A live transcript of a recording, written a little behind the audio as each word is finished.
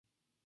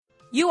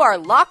You are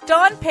Locked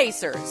On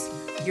Pacers,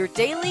 your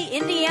daily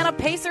Indiana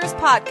Pacers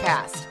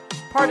podcast,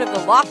 part of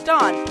the Locked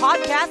On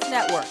Podcast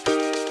Network,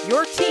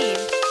 your team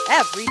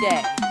every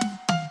day.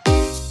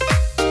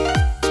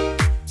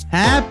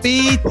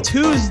 Happy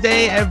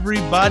Tuesday,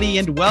 everybody,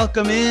 and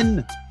welcome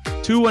in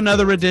to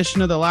another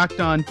edition of the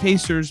Locked On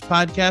Pacers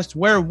podcast,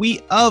 where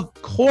we, of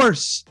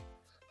course,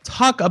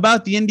 talk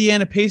about the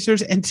Indiana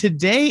Pacers. And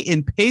today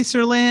in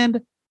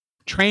Pacerland,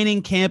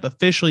 training camp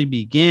officially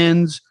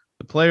begins.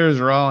 The players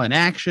are all in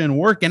action,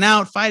 working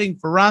out, fighting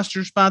for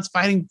roster spots,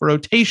 fighting for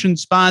rotation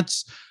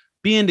spots,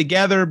 being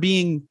together,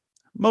 being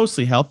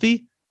mostly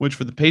healthy, which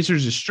for the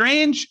Pacers is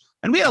strange.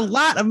 And we had a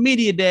lot of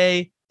media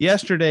day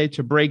yesterday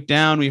to break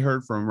down. We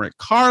heard from Rick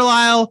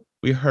Carlisle.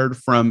 We heard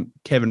from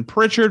Kevin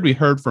Pritchard. We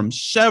heard from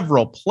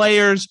several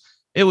players.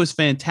 It was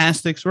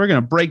fantastic. So we're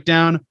going to break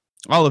down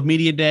all of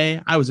media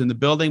day. I was in the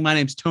building. My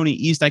name's Tony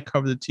East. I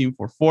cover the team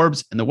for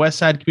Forbes and the West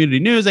Side Community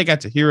News. I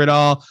got to hear it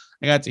all.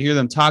 I got to hear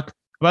them talk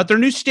about their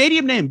new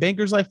stadium name.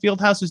 Bankers Life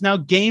Fieldhouse is now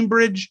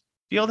Gamebridge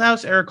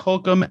Fieldhouse. Eric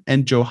Holcomb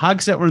and Joe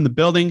Hogsett were in the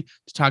building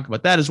to talk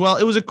about that as well.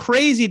 It was a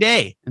crazy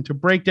day, and to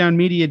break down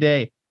media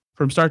day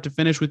from start to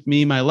finish with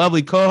me, my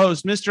lovely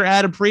co-host, Mr.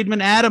 Adam Friedman.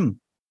 Adam,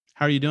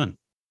 how are you doing?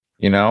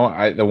 You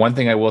know, the one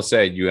thing I will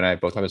say, you and I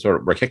both have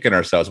we're kicking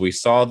ourselves. We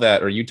saw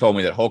that, or you told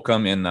me that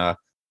Holcomb and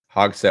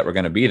Hogsett were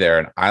going to be there,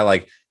 and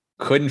I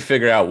couldn't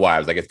figure out why. I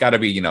was like, it's got to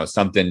be,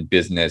 something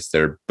business.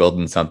 They're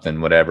building something,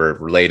 whatever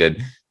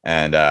related.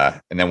 And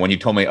then when you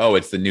told me, oh,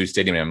 it's the new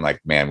stadium, I'm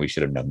like, man, we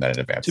should have known that in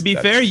advance. To be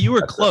fair, you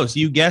were close.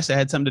 You guessed it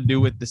had something to do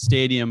with the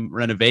stadium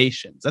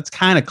renovations. That's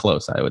kind of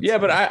close, I would say. Yeah,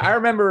 but I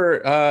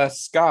remember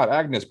Scott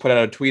Agnes put out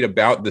a tweet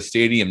about the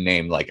stadium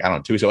name, 2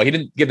 weeks ago. He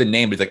didn't give the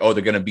name, but he's like, oh,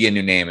 they're going to be a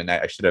new name. And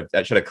that should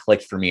have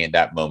clicked for me in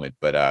that moment.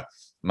 But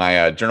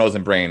my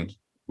journalism brain,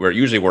 where it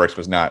usually works,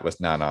 was not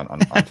on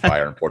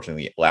fire.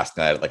 Unfortunately, last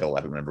night at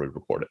 11, whenever we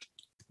recorded.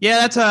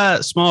 Yeah, that's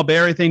a small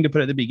Barry thing to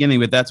put at the beginning,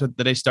 but that's what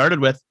the day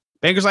started with.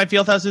 Bankers Life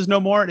Fieldhouse is no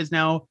more. It is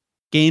now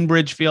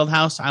Gamebridge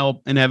Fieldhouse.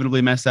 I'll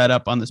inevitably mess that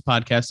up on this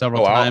podcast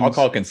several times. I'll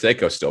call it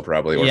Conseco still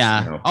probably.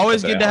 Or,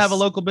 always good to have a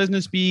local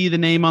business be the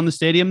name on the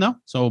stadium, though.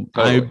 So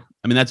totally.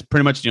 I mean, that's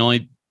pretty much the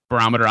only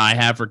barometer I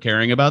have for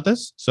caring about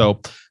this.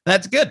 So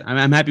that's good.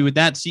 I'm happy with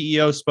that.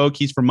 CEO spoke.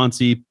 He's from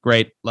Muncie.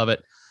 Great. Love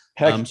it.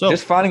 Heck,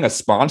 just finding a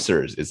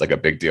sponsor is a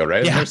big deal,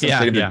 right?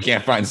 Yeah, You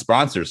can't find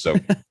sponsors. So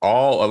as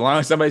long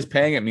as somebody's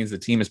paying, it means the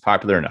team is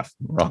popular enough.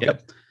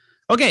 Yep.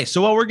 Okay,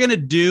 so what we're going to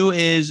do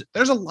is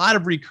there's a lot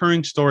of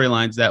recurring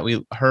storylines that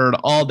we heard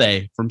all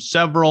day from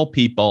several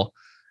people,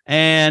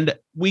 and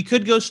we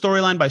could go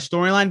storyline by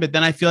storyline, but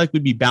then I feel like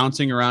we'd be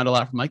bouncing around a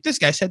lot from this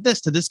guy said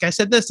this to this guy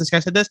said this guy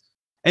said this,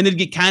 and it'd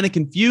get kind of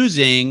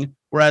confusing.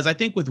 Whereas I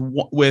think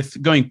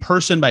with going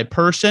person by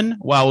person,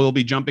 while we'll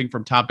be jumping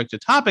from topic to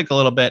topic a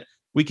little bit,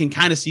 we can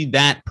kind of see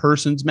that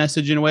person's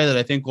message in a way that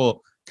I think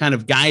will kind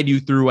of guide you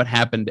through what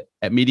happened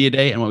at Media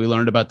Day and what we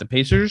learned about the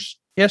Pacers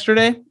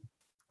yesterday.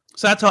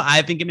 So that's how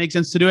I think it makes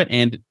sense to do it.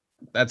 And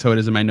that's how it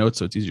is in my notes.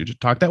 So it's easier to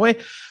talk that way.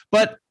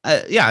 But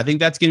I think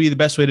that's going to be the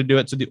best way to do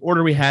it. So the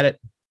order we had it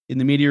in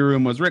the media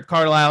room was Rick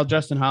Carlisle,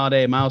 Justin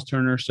Holiday, Miles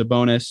Turner,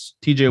 Sabonis,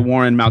 TJ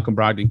Warren, Malcolm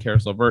Brogdon,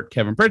 Karis LeVert,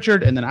 Kevin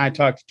Pritchard. And then I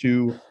talked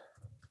to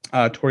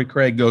Torrey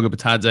Craig, Goga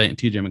Batadze, and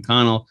TJ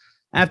McConnell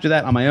after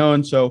that on my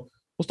own. So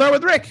we'll start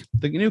with Rick,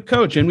 the new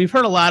coach. And we've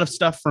heard a lot of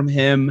stuff from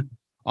him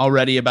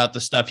already about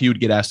the stuff he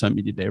would get asked on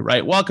Media Day,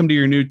 right? Welcome to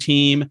your new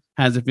team.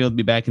 How's it feel to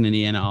be back in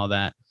Indiana? All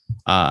that.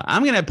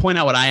 I'm going to point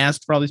out what I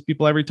asked for all these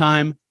people every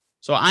time.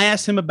 So I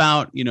asked him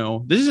about,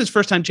 this is his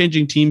first time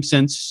changing teams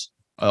since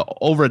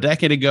over a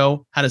decade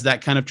ago. How does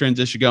that kind of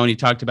transition go? And he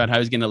talked about how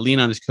he's going to lean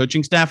on his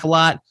coaching staff a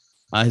lot,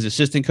 his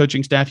assistant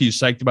coaching staff. He was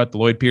psyched about the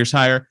Lloyd Pierce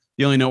hire.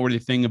 The only noteworthy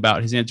thing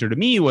about his answer to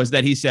me was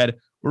that he said,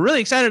 we're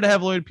really excited to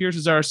have Lloyd Pierce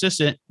as our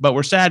assistant, but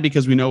we're sad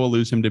because we know we'll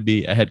lose him to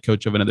be a head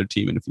coach of another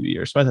team in a few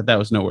years. So I thought that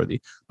was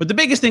noteworthy. But the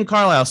biggest thing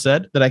Carlisle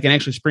said that I can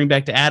actually spring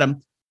back to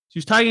Adam, he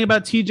was talking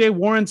about TJ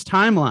Warren's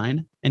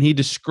timeline, and he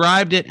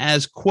described it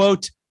as,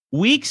 quote,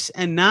 weeks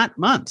and not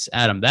months.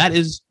 Adam, that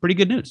is pretty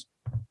good news.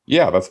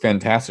 Yeah, that's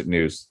fantastic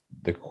news.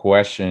 The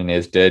question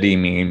is, did he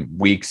mean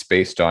weeks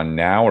based on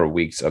now or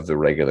weeks of the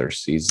regular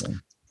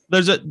season?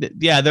 So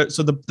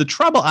the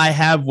trouble I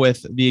have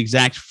with the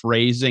exact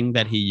phrasing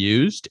that he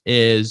used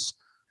is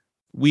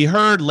we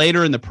heard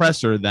later in the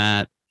presser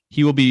that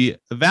he will be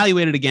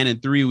evaluated again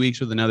in 3 weeks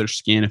with another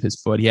scan of his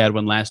foot. He had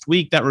one last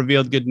week that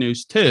revealed good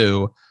news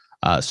too.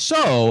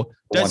 So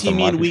does he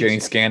mean weeks? Getting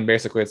scanned,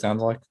 basically, it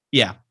sounds like.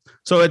 Yeah.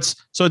 So does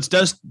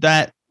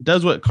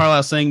what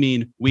Carlisle's saying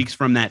mean weeks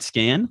from that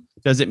scan?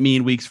 Does it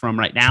mean weeks from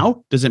right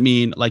now? Does it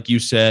mean, like you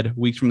said,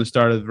 weeks from the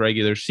start of the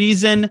regular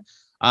season?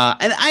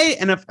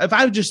 If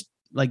I was just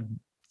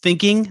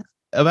thinking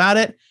about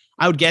it,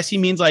 I would guess he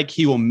means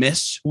he will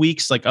miss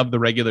weeks of the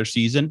regular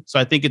season. So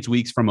I think it's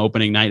weeks from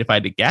opening night if I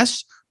had to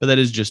guess, but that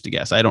is just a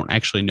guess. I don't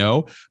actually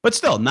know, but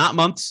still not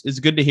months is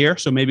good to hear.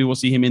 So maybe we'll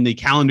see him in the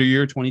calendar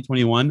year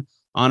 2021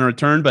 on a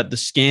return, but the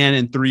scan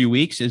in 3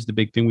 weeks is the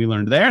big thing we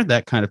learned there,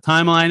 that kind of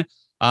timeline.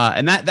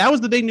 And that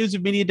was the big news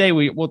of Media Day.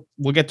 We'll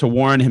get to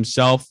Warren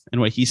himself and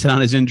what he said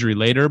on his injury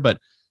later, but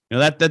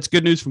that's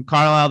good news from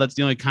Carlisle. That's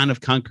the only kind of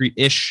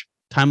concrete-ish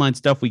timeline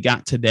stuff we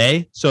got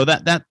today. So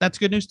that's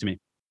good news to me.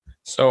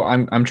 So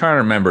I'm trying to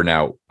remember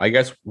now. I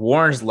guess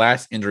Warren's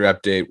last injury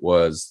update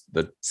was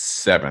the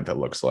 7th. It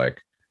looks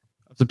like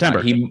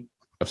September.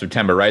 Of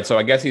September, right? So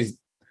I guess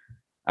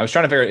I was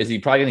trying to figure, is he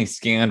probably getting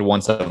scanned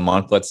once a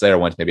month, let's say, or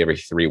once maybe every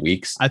 3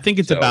 weeks? I think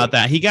it's about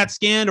that. He got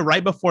scanned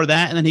right before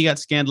that, and then he got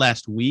scanned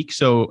last week.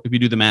 So if you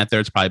do the math there,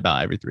 it's probably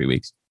about every 3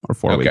 weeks or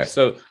 4 weeks.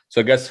 Okay, so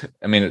I guess,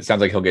 I mean, it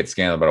sounds like he'll get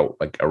scanned about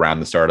like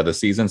around the start of the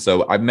season.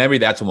 So maybe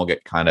that's when we'll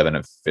get kind of an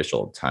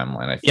official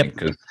timeline, I think.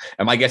 Because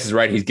and my guess is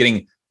right. He's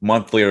getting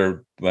monthly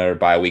or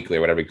bi-weekly or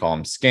whatever you call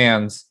them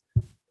scans.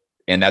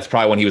 And that's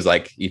probably when he was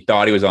like, he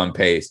thought he was on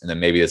pace. And then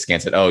maybe the scan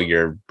said, oh,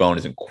 your bone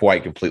isn't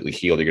quite completely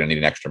healed. You're going to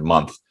need an extra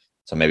month.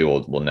 So maybe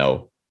we'll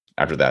know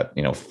after that,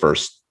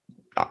 first,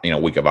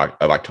 week of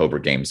October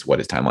games, what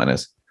his timeline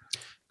is.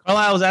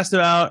 Carlisle was asked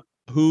about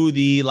who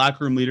the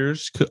locker room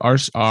leaders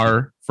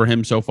are for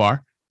him so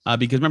far.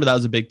 Because remember, that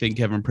was a big thing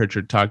Kevin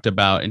Pritchard talked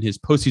about in his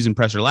postseason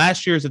presser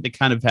last year, is that they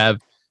kind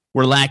of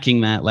were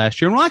lacking that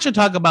last year. And we'll actually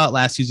talk about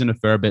last season a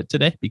fair bit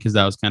today, because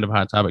that was kind of a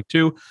hot topic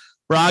too.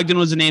 Brogdon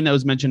was a name that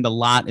was mentioned a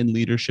lot in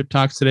leadership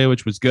talks today,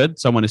 which was good.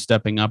 Someone is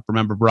stepping up.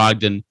 Remember,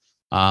 Brogdon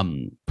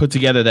put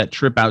together that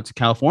trip out to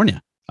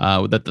California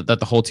that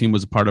the whole team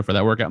was a part of for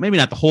that workout. Maybe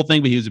not the whole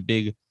thing, but he was a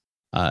big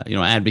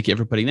advocate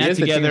for putting that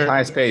together. He is the team's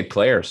highest paid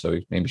player, so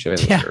he maybe should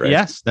have it, right?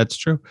 Yes, that's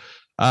true.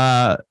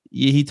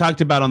 He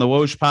talked about on the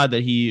Woj pod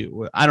that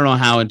I don't know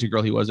how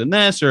integral he was in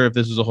this, or if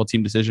this was a whole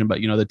team decision, but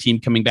the team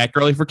coming back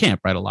early for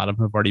camp, right? A lot of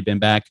them have already been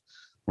back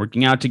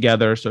working out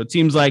together. So it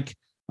seems like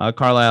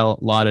Carlisle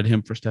lauded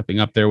him for stepping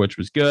up there, which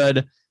was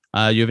good.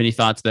 You have any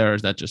thoughts there? Or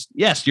is that just,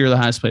 yes, you're the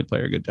highest paid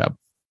player. Good job.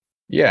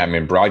 Yeah. I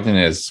mean,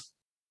 Brogdon is,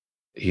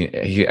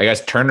 I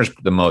guess Turner's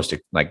the most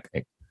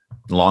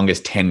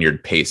longest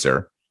tenured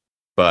pacer,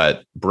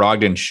 but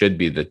Brogdon should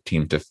be the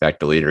team de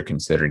facto leader,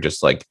 considering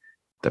just like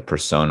the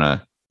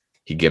persona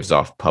he gives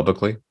off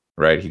publicly,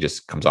 right? He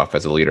just comes off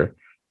as a leader.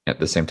 At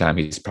the same time,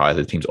 he's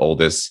probably the team's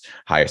oldest,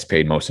 highest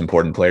paid, most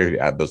important player. You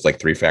add those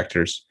three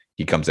factors,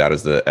 he comes out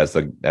as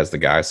the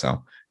guy.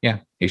 So yeah,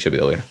 he should be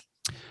the leader.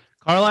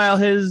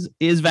 Carlisle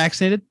is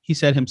vaccinated. He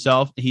said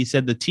himself. He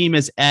said the team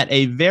is at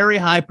a very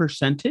high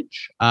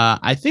percentage.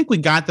 I think we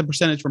got the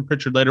percentage from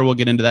Pritchard later. We'll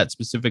get into that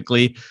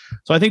specifically.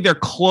 So I think they're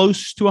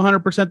close to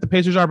 100%. The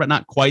Pacers are, but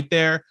not quite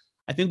there.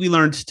 I think we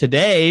learned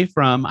today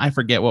from, I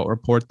forget what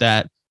report,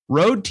 that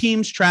road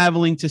teams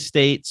traveling to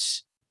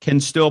states can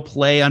still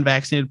play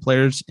unvaccinated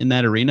players in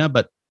that arena,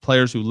 but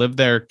players who live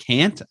there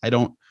can't. I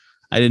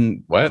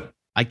didn't. What?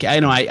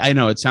 I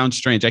know it sounds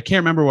strange. I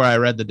can't remember where I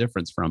read the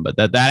difference from, but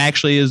that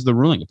actually is the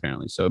ruling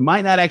apparently. So it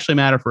might not actually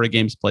matter for a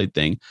games played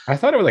thing. I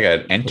thought it was like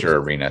an enter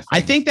arena thing. I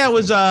think that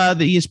was the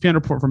ESPN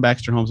report from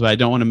Baxter Holmes, but I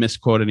don't want to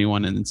misquote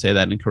anyone and say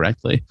that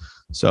incorrectly.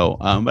 So,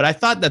 but I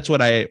thought that's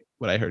what I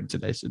heard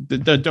today. So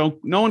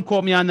no one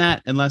quote me on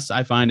that unless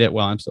I find it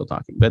while I'm still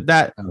talking. But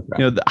that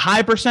the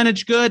high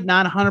percentage good,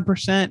 not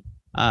 100%,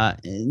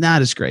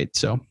 not as great.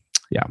 So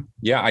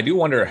yeah. I do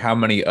wonder how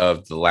many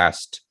of the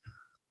last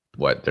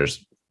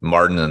there's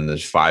Martin and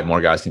there's 5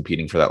 more guys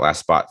competing for that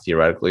last spot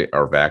theoretically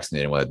are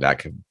vaccinated, whether that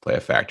could play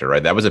a factor,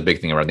 right? That was a big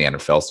thing around the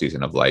NFL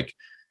season of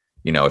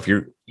if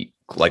you're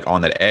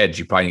on that edge,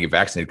 you probably need to get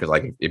vaccinated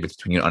because if it's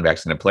between an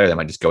unvaccinated player, they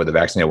might just go with the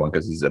vaccinated one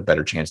because he's a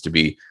better chance to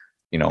be,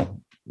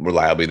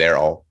 reliably there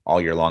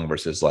all year long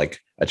versus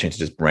a chance of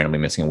just randomly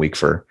missing a week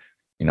for,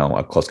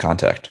 a close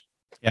contact.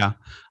 Yeah.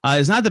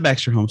 It's not the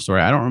Baxter Holmes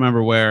story. I don't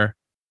remember where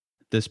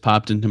this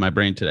popped into my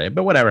brain today,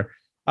 but whatever.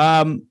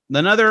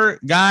 Another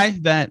guy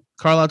that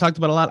Carlisle talked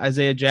about a lot,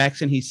 Isaiah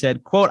Jackson, he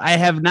said, quote, "I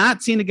have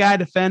not seen a guy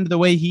defend the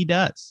way he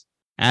does."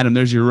 Adam,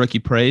 there's your rookie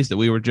praise that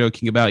we were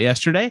joking about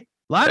yesterday.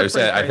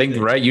 I think,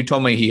 right? You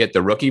told me he hit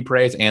the rookie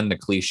praise and the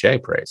cliche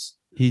praise.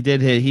 He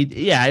did hit.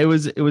 It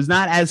was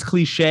not as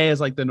cliche as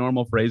the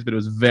normal phrase, but it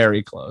was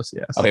very close.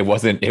 Yes. Okay,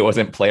 it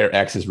wasn't player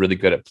X is really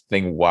good at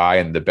thing Y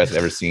and the best I've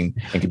ever seen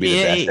and could be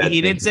the best.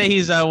 He did say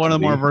he's one of the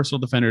more versatile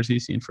defenders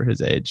he's seen for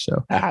his age.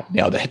 So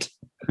nailed it.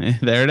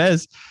 There it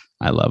is.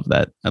 I love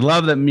that. I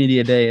love that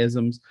media day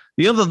isms.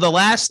 The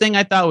last thing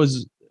I thought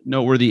was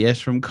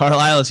noteworthy-ish from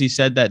Carlisle is he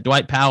said that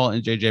Dwight Powell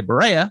and JJ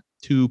Barea,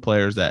 2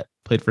 players that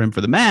played for him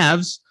for the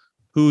Mavs,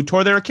 who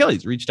tore their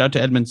Achilles, reached out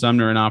to Edmund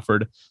Sumner and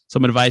offered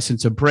some advice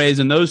and some praise.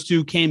 And those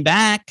 2 came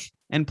back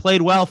and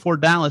played well for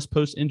Dallas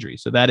post-injury.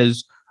 So that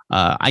is,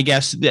 I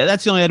guess,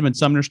 that's the only Edmund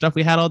Sumner stuff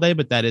we had all day,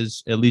 but that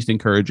is at least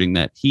encouraging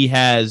that he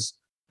has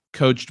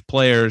coached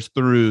players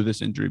through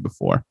this injury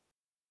before.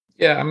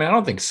 Yeah, I mean, I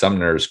don't think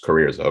Sumner's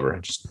career is over. I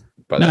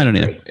don't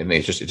either. I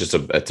mean,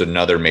 it's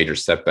another major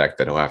setback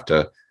that he'll have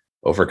to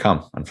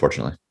overcome,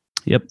 unfortunately.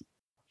 Yep,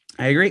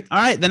 I agree.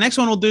 All right, the next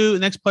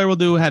player we'll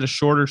do had a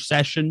shorter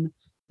session. It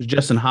was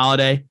Justin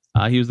Holiday.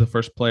 He was the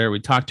first player we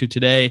talked to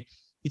today.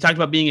 He talked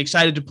about being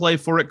excited to play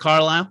for Rick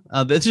Carlisle.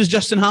 This is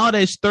Justin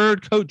Holiday's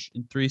 3rd coach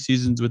in 3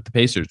 seasons with the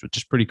Pacers, which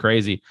is pretty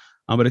crazy.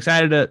 But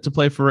excited to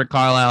play for Rick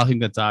Carlisle. I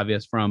think that's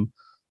obvious from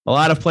a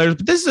lot of players,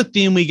 but this is a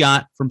theme we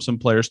got from some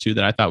players too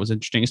that I thought was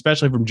interesting,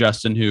 especially from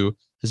Justin, who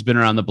has been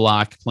around the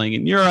block playing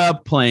in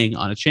Europe, playing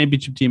on a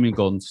championship team in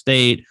Golden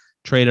State,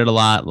 traded a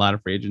lot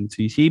of free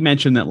agencies. He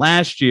mentioned that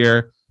last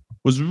year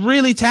was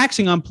really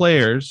taxing on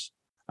players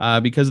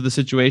because of the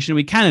situation.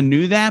 We kind of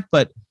knew that,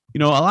 but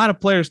a lot of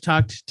players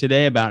talked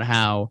today about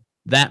how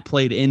that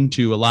played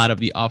into a lot of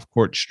the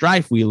off-court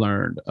strife we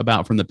learned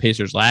about from the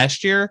Pacers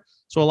last year.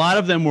 So a lot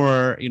of them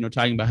were,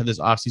 talking about how this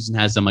offseason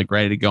has them like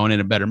ready to go and in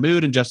a better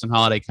mood. And Justin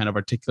Holiday kind of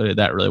articulated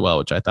that really well,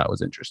 which I thought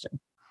was interesting.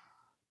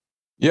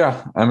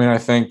 Yeah. I mean, I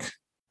think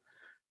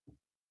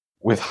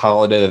with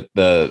Holiday, I'm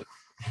trying to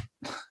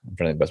think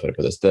the best way to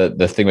put this.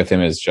 The thing with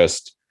him is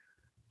just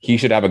he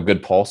should have a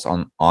good pulse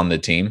on the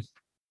team,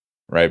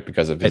 right?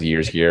 Because of his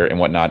years here and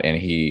whatnot. And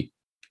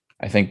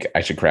I think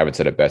Ashley Kravitz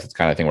said it best. It's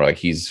kind of thing where like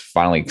he's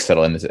finally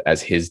settled in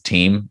as his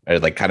team,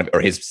 or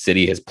his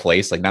city, his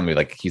place. Like not maybe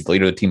like he's the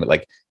leader of the team, but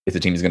like if the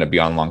team is going to be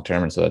on long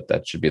term, and so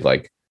that should be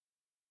like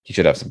he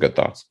should have some good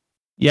thoughts.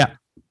 Yeah,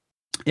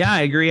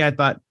 I agree. I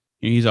thought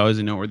he's always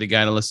a noteworthy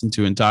guy to listen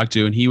to and talk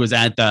to, and he was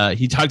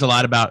he talked a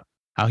lot about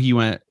how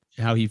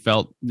he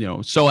felt.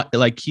 So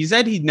like he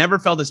said, he never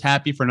felt as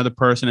happy for another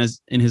person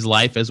as in his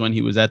life as when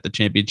he was at the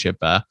championship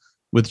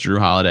with Drew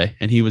Holiday,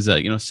 and he was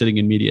sitting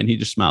in media and he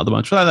just smiled a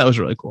bunch. So that was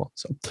really cool.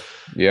 So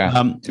yeah,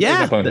 he's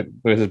not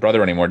with his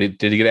brother anymore.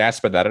 Did he get asked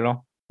about that at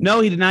all? No,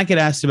 he did not get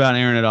asked about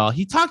Aaron at all.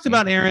 He talked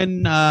about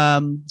Aaron.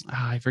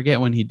 I forget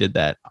when he did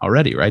that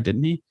already, right?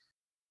 Didn't he?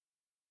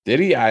 Did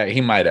he? He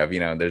might have.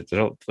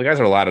 The guys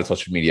are a lot of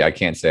social media. I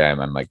can't say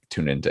I'm like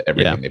tuned into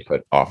everything they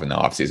put off in the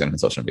offseason in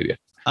social media.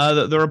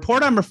 The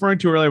report I'm referring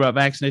to earlier about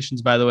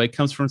vaccinations, by the way,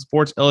 comes from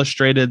Sports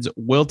Illustrated's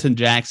Wilton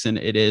Jackson.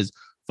 It is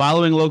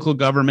following local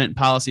government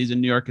policies in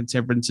New York and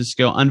San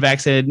Francisco.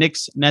 Unvaccinated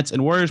Knicks, Nets,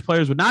 and Warriors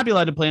players would not be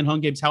allowed to play in home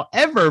games.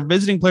 However,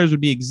 visiting players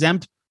would be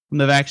exempt from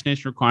the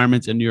vaccination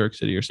requirements in New York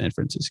City or San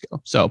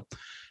Francisco. So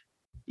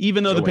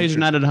even though the Pacers are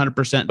not at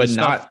 100%, but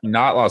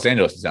not Los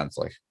Angeles, it sounds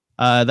like.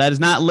 That is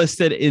not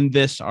listed in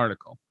this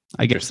article.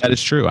 I guess that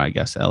is true. I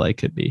guess LA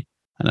could be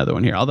another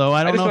one here. Although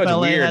I don't know if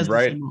LA has the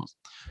same rules.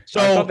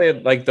 So I thought they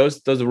had, like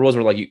those rules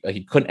were like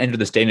you couldn't enter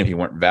the stadium if you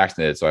weren't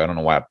vaccinated. So I don't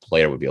know why a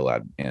player would be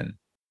allowed in.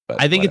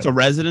 I think it's a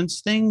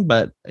residence thing,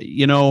 but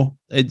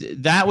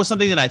that was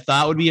something that I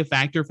thought would be a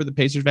factor for the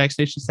Pacers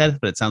vaccination status,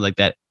 but it sounds like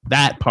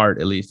that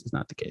part at least is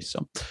not the case.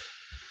 So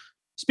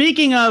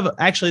speaking of,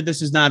 actually,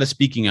 this is not a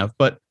speaking of,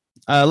 but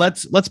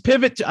let's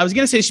pivot. I was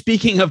going to say,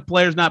 speaking of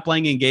players not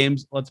playing in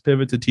games, let's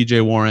pivot to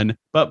TJ Warren.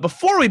 But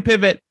before we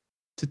pivot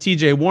to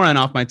TJ Warren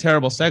off my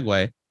terrible segue,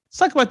 let's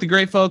talk about the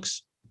great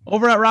folks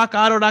over at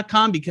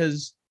rockauto.com,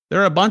 because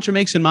there are a bunch of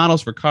makes and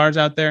models for cars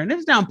out there, and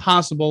it's now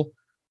impossible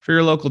for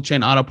your local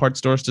chain auto parts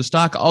stores to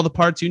stock all the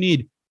parts you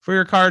need for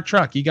your car or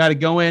truck. You got to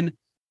go in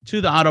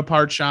to the auto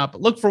parts shop,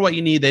 look for what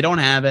you need. They don't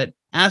have it.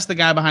 Ask the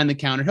guy behind the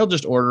counter. He'll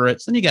just order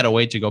it. So then you got to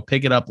wait to go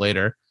pick it up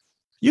later.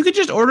 You could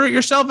just order it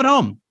yourself at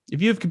home.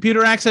 If you have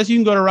computer access, you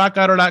can go to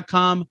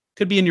rockauto.com.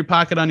 Could be in your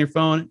pocket on your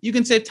phone. You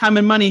can save time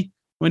and money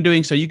when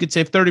doing so. You could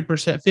save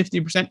 30%,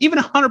 50%, even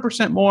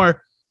 100%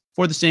 more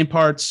for the same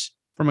parts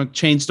from a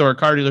chain store or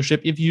car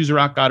dealership if you use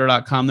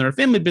rockauto.com. They're a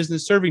family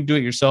business serving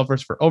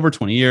do-it-yourselfers for over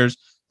 20 years.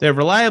 They have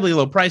reliably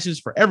low prices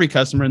for every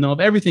customer, and they'll have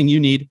everything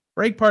you need: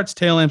 brake parts,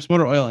 tail lamps,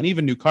 motor oil, and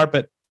even new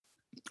carpet.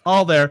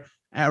 All there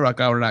at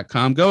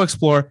rockauto.com. Go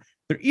explore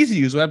their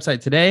easy-to-use website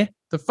today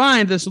to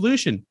find the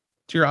solution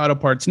to your auto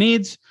parts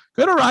needs.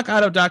 Go to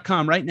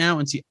rockauto.com right now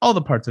and see all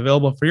the parts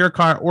available for your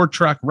car or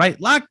truck.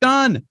 Right, locked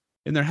on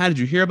in their "How Did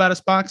You Hear About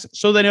Us" box,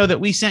 so they know that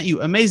we sent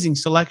you. Amazing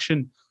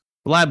selection,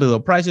 reliably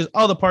low prices,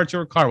 all the parts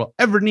your car will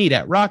ever need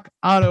at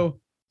rockauto.com.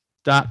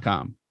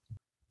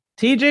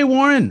 TJ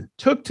Warren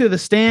took to the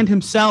stand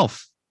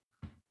himself,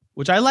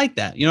 which I like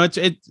that.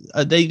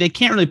 They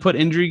can't really put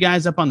injury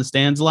guys up on the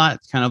stands a lot.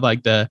 It's kind of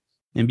like the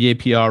NBA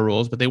PR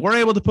rules, but they were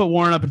able to put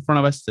Warren up in front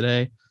of us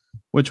today,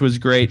 which was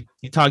great.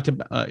 He talked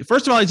about,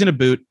 first of all, he's in a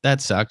boot.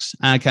 That sucks.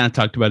 I kind of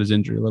talked about his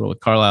injury a little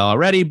with Carlisle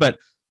already, but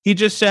he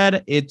just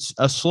said it's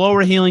a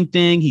slower healing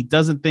thing. He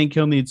doesn't think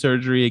he'll need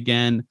surgery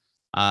again.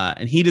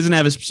 And he doesn't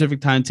have a specific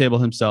timetable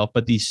himself,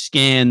 but these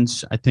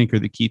scans, I think, are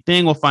the key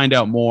thing. We'll find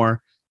out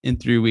more in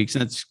 3 weeks.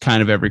 And that's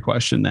kind of every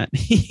question that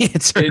he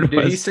answered.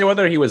 Did he say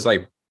whether he was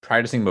like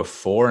practicing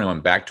before and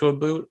went back to a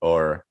boot,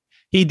 or?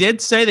 He did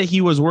say that he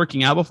was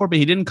working out before, but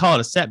he didn't call it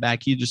a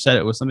setback. He just said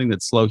it was something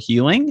that's slow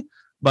healing,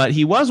 but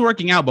he was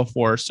working out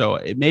before. So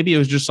maybe it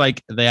was just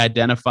like they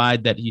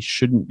identified that he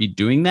shouldn't be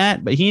doing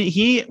that. But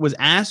he was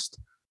asked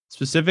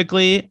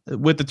specifically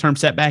with the term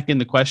setback in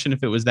the question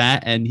if it was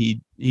that, and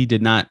he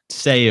did not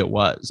say it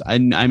was. I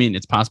mean,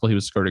 it's possible he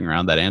was skirting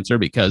around that answer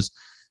because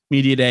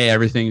media day,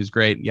 everything is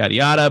great, yada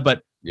yada.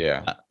 But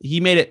yeah,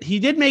 he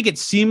did make it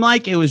seem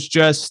like it was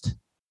just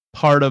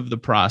part of the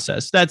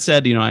process. That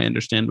said, I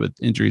understand with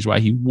injuries why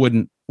he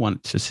wouldn't want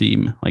it to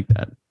seem like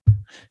that.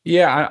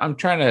 Yeah, I'm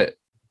trying to.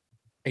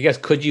 I guess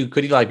could he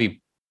like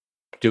be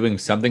doing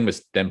something but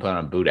then put on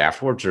a boot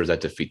afterwards, or does that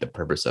defeat the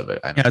purpose of it?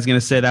 I was going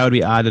to say that would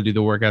be odd to do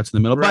the workouts in the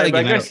middle, right,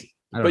 but again,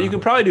 but you can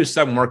probably do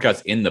some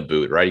workouts in the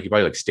boot, right? You could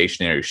probably like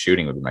stationary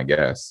shooting would be my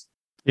guess.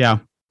 Yeah.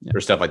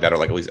 or stuff like that, or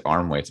like at least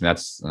arm weights. I mean,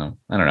 that's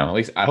I don't know. At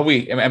least I hope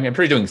I'm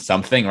pretty doing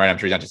something, right? I'm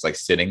sure he's not just like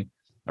sitting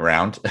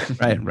around.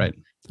 Right.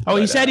 Oh,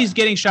 he said he's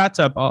getting shots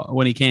up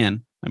when he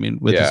can. I mean,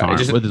 with his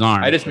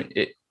arm.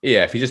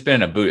 If he's just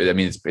been in a boot, I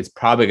mean, it's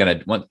probably gonna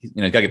got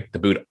to get the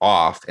boot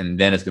off, and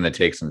then it's gonna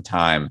take some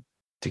time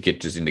to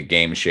get just into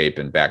game shape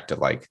and back to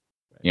like,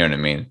 you know what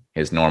I mean,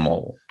 his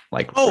normal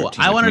like. Oh,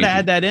 I wanted to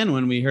add that in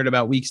when we heard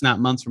about weeks, not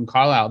months from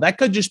Carlisle. That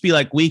could just be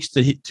like weeks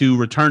to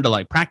return to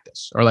like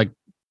practice or like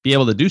be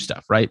able to do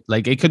stuff, right?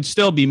 Like it could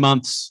still be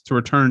months to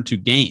return to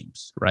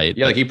games, right?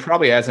 Yeah, like he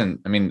probably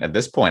hasn't. I mean, at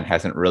this point,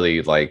 hasn't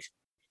really like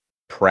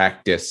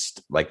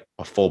practiced like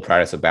a full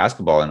practice of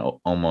basketball in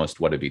almost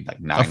what it'd be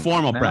like 9 a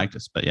formal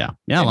practice, but yeah,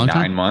 long 9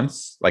 time.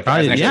 months. Like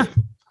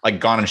like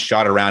gone and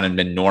shot around and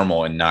been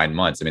normal in 9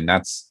 months. I mean,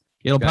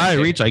 it'll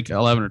probably reach like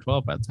 11 or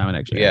 12 by the time it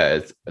actually. Yeah,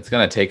 it's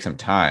gonna take some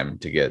time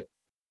to get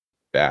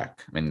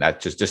back. I mean,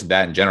 that's just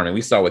that in general. I mean,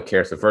 we saw with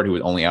Karis LeVert, who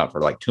was only out for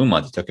like 2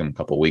 months. It took him a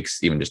couple of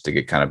weeks even just to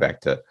get kind of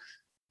back to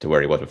where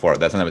he was before.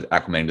 That's when I was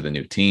acclimating to the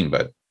new team,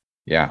 but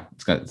yeah,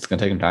 it's gonna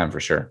take him time for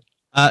sure.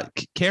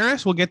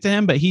 Karis, we'll get to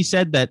him, but he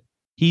said that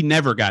he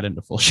never got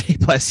into full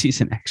shape last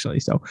season,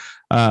 actually. So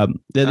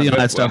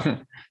that stuff.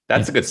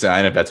 That's a good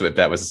sign if that's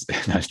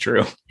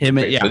true.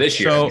 For this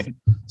year.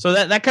 So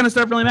that kind of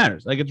stuff really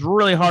matters. Like it's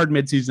really hard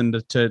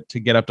midseason to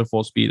get up to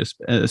full speed,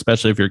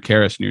 especially if you're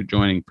Karis and you're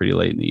joining pretty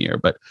late in the year.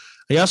 But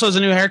he also has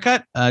a new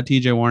haircut.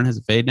 TJ Warren has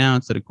a fade now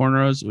instead of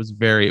cornrows. It was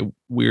very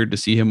weird to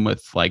see him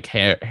with like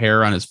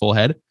hair on his full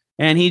head.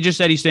 And he just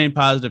said he's staying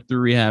positive through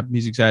rehab.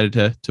 He's excited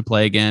to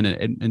play again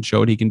and show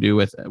what he can do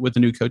with the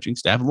new coaching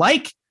staff.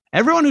 Like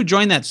everyone who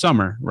joined that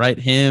summer, right?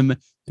 Him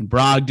and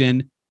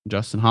Brogdon,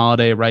 Justin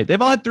Holiday, right? They've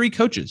all had 3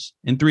 coaches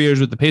in 3 years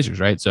with the Pacers,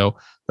 right? So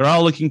they're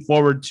all looking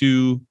forward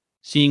to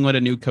seeing what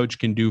a new coach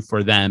can do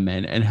for them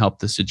and help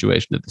the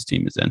situation that this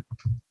team is in.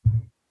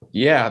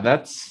 Yeah,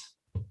 that's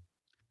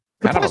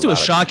kind of a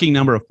shocking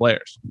number of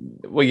players.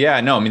 Well, yeah,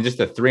 no, I mean, just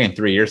the 3 in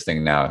 3 years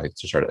thing now,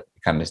 it's just sort of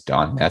kind of just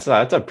done. That's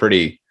a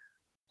pretty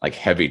like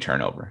heavy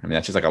turnover. I mean,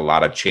 that's just like a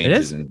lot of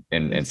changes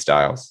in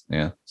styles.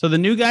 Yeah. So the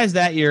new guys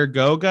that year,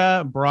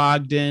 Goga,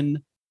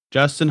 Brogdon,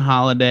 Justin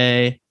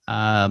Holiday,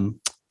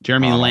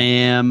 Jeremy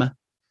Lamb.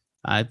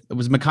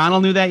 Was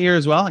McConnell new that year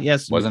as well?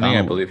 Yes. Wasn't he?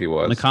 I believe he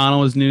was.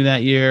 McConnell was new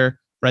that year.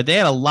 Right. They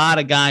had a lot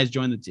of guys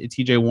join the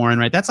TJ Warren,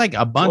 right? That's like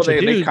a bunch of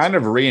dudes. They kind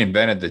of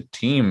reinvented the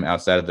team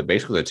outside of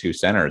basically the 2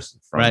 centers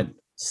from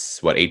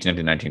 18,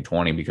 19, 19,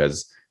 20,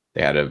 because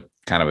they had a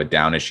kind of a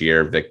downish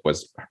year. Vic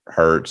was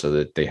hurt, so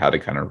that they had to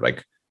kind of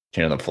like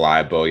change on the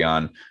fly.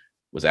 Bojan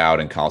was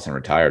out and Collison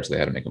retired, so they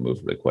had to make a move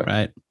really quick.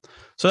 Right.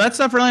 So that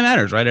stuff really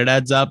matters, right? It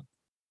adds up.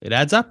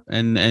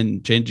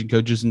 And changing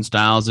coaches and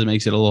styles, it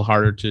makes it a little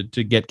harder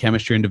to get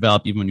chemistry and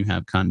develop even when you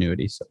have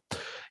continuity. So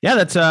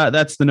yeah,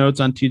 that's the notes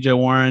on TJ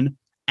Warren.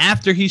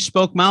 After he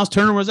spoke, Miles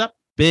Turner was up.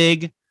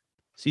 Big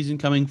season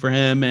coming for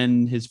him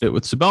and his fit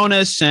with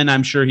Sabonis. And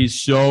I'm sure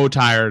he's so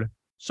tired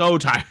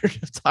of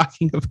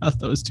talking about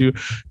those two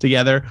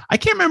together. I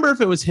can't remember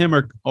if it was him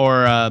or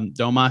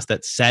Domas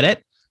that said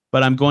it,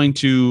 but I'm going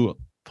to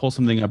pull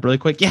something up really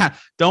quick. Yeah,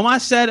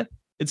 Domas said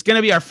it's going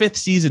to be our 5th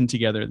season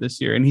together this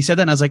year. And he said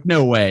that, and I was like,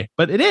 no way.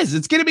 But it is.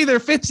 It's going to be their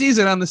 5th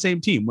season on the same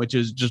team, which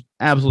is just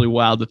absolutely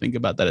wild to think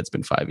about that it's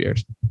been 5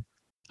 years.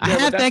 Yeah, a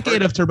half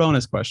decade of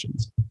Turbonis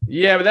questions.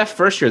 Yeah, but that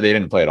first year they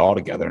didn't play it all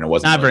together, and it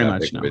wasn't not very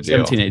much. No,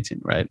 17, 18,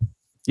 right?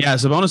 Yeah,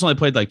 Sabonis only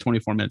played like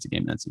 24 minutes a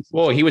game that season.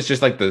 Well, he was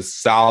just like the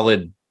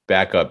solid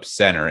backup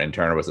center, and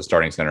Turner was the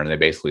starting center, and they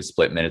basically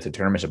split minutes. And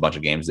Turner missed a bunch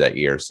of games that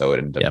year, so it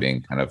ended up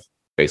being kind of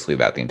basically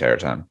that the entire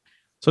time.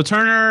 So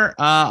Turner,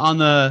 on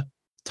the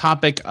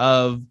topic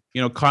of,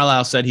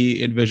 Carlisle said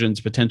he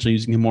envisions potentially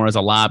using him more as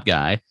a lob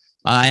guy.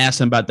 I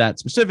asked him about that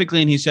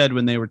specifically, and he said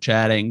when they were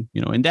chatting,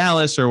 in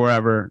Dallas or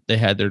wherever they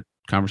had their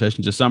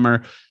conversations this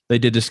summer, they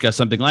did discuss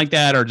something like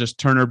that, or just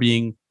Turner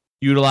being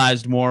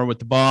utilized more with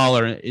the ball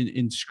or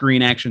in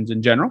screen actions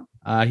in general.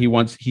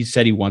 He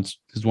said he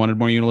has wanted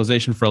more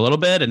utilization for a little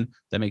bit, and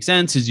that makes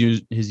sense. His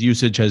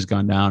usage has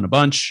gone down a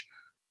bunch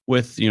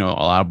with, a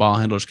lot of ball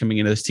handlers coming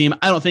into this team.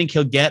 I don't think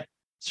he'll get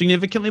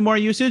significantly more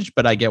usage,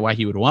 but I get why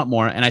he would want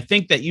more. And I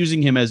think that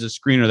using him as a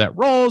screener that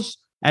rolls,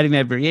 adding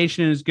that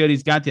variation is good.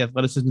 He's got the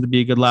athleticism to be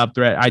a good lob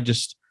threat.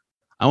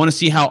 I want to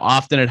see how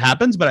often it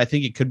happens, but I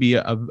think it could be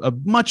a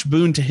much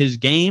boon to his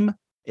game.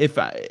 If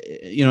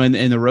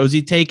in the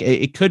Rosie take,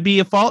 it could be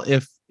a fault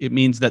if it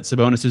means that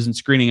Sabonis isn't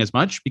screening as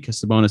much, because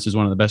Sabonis is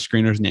one of the best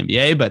screeners in the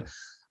NBA. But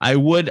I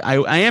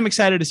am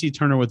excited to see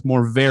Turner with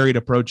more varied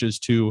approaches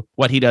to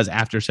what he does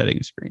after setting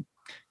a screen.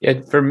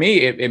 Yeah, for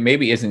me, it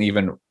maybe isn't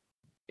even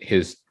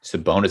his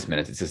Sabonis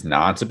minutes. It's his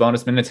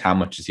non-Sabonis minutes. How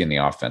much is he in the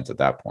offense at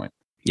that point?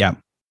 Yeah.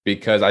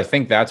 Because I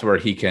think that's where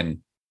he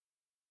can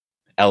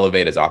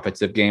elevate his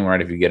offensive game,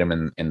 right? If you get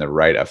him in the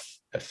right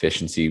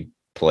efficient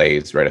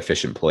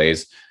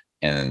plays,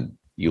 and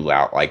you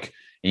allow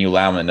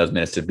him in those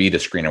minutes to be the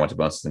screener when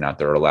Sabonis isn't out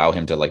there, or allow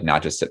him to like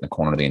not just sit in the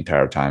corner the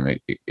entire time.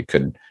 It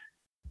could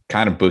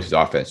kind of boost his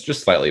offense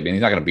just slightly. I mean,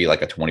 he's not going to be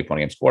like a 20-point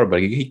game scorer,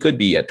 but he could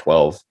be at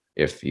 12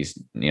 if he's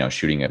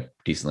shooting a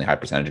decently high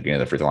percentage of getting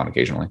the free throw line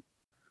occasionally.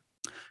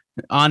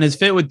 on his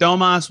fit with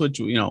Domas,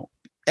 which,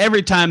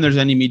 every time there's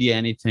any media,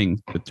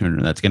 anything with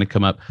Turner, that's going to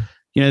come up.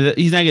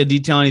 He's not going to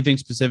detail anything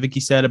specific, he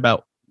said,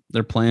 about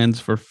their plans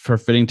for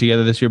fitting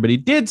together this year. But he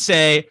did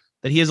say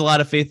that he has a lot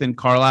of faith in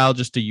Carlisle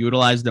just to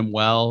utilize them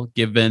well,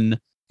 given,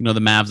 the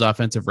Mavs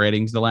offensive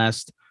ratings the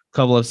last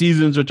couple of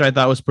seasons, which I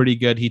thought was pretty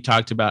good. He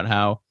talked about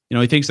how,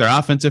 he thinks their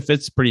offensive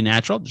fit's pretty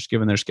natural, just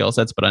given their skill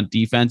sets, but on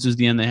defense is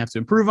the end they have to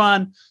improve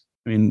on.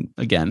 I mean,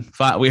 again,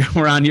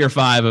 we're on year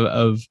 5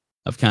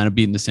 of kind of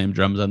beating the same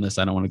drums on this.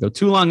 I don't want to go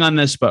too long on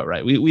this, but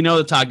right. We know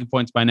the talking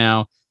points by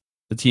now.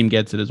 The team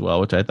gets it as well,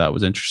 which I thought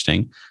was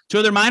interesting. 2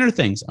 other minor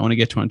things I want to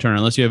get to on Turner,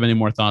 unless you have any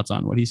more thoughts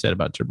on what he said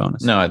about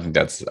Turbonis. No, I think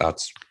that's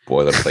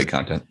boilerplate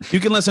content. You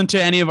can listen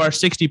to any of our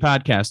 60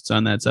 podcasts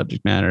on that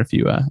subject matter if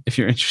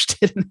you're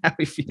interested in how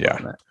we feel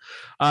on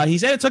that. He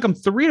said it took him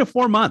 3 to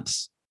 4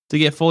 months to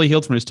get fully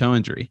healed from his toe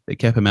injury. They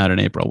kept him out in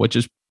April, which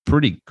is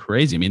pretty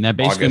crazy. I mean, that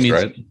basically means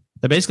right?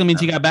 That basically means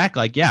he got back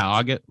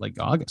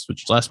August,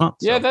 which is last month.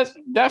 Yeah, so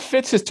that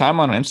fits his time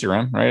on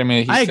Instagram, right? I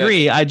mean, I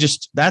agree.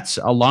 That's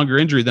a longer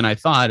injury than I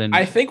thought. And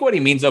I think what he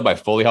means though by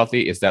fully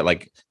healthy is that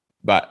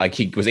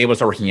he was able to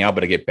start working out,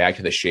 but to get back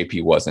to the shape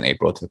he was in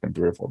April, it took him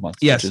 3 or 4 months.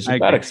 Yes, which is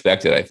about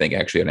expected, I think,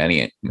 actually, on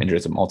any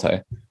injuries of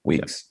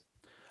multi-weeks.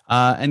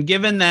 And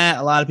given that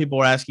a lot of people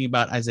were asking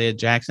about Isaiah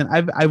Jackson,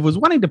 I was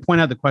wanting to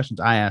point out the questions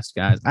I asked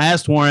guys. I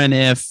asked Warren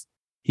if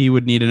he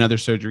would need another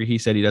surgery. He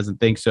said he doesn't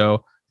think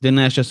so. Didn't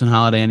ask Justin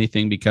Holiday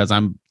anything because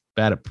I'm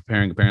bad at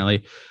preparing,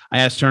 apparently. I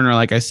asked Turner,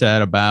 like I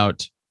said,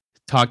 about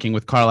talking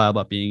with Carlisle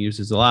about being used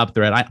as a lob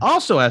threat. I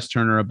also asked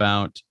Turner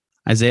about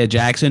Isaiah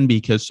Jackson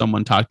because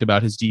someone talked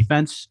about his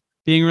defense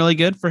being really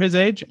good for his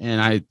age.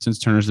 And since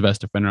Turner's the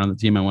best defender on the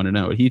team, I want to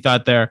know what he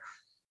thought there.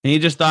 And he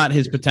just thought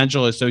his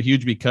potential is so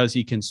huge because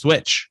he can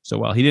switch. So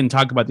while he didn't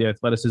talk about the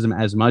athleticism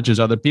as much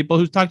as other people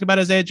who talked about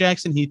Isaiah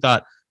Jackson, he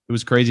thought it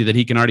was crazy that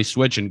he can already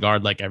switch and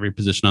guard like every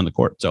position on the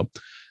court. So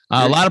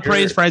a lot of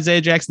praise for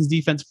Isaiah Jackson's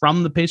defense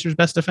from the Pacers'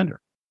 best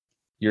defender.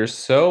 You're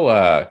so,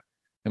 I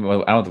don't know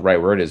what the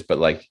right word is, but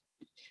I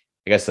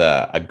guess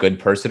a good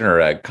person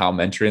or a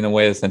commentary in the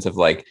way, the sense of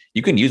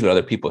you can use what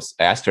other people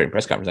ask during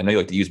press conference. I know you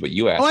like to use what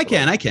you ask. Oh, I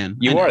can.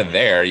 You are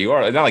there. You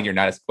are. It's not like you're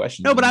not asking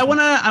questions. No, but I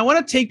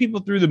want to take people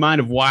through the mind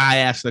of why I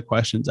ask the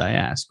questions I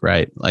ask.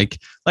 Right? Like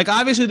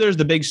obviously there's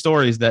the big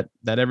stories that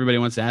everybody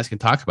wants to ask and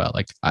talk about.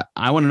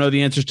 I want to know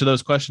the answers to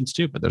those questions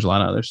too. But there's a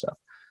lot of other stuff.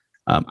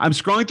 I'm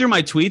scrolling through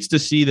my tweets to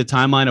see the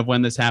timeline of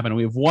when this happened.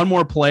 We have one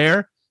more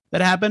player that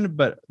happened,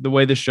 but the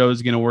way the show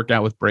is going to work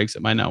out with breaks,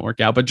 it might not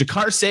work out. But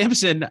Jakar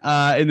Sampson,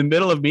 in the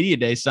middle of media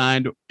day,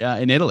 signed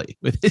in Italy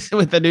with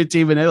a new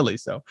team in Italy.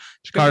 So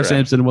Jakar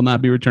Sampson will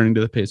not be returning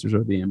to the Pacers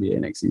or the NBA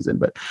next season.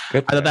 But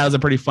I thought that was a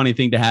pretty funny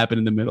thing to happen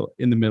in the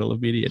middle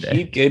of media day.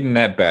 Keep getting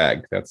that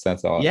bag. That's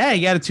awesome. Yeah,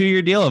 he got a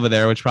 2-year deal over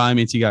there, which probably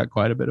means he got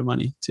quite a bit of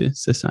money to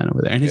sign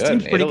over there. And his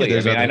team's pretty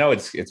good. I mean, I know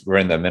we're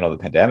in the middle of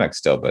the pandemic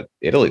still, but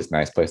Italy's a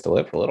nice place to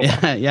live for a little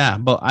while. Yeah,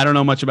 but I don't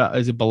know much about.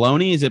 Is it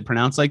bologna? Is it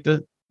pronounced like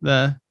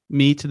the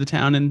meat to the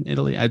town in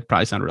Italy? I'd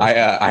probably sound really.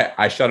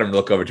 I shot him to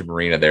look over to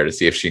Marina there to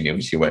see if she knew.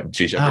 She went.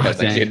 She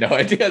had no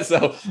idea.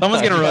 So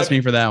someone's gonna roast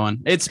me for that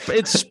one. It's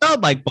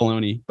spelled like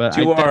bologna, but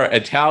to our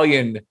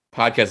Italian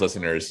podcast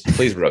listeners,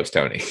 please roast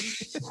Tony.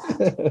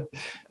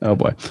 Oh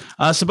boy,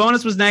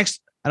 Sabonis was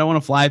next. I don't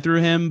want to fly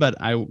through him, but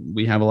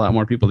we have a lot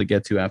more people to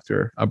get to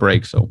after a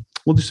break, so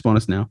we'll do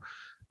Sabonis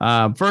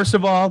now. First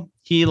of all,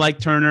 he, like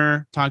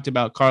Turner, talked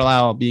about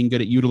Carlisle being good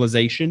at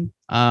utilization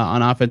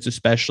on offense,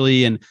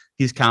 especially, and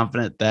he's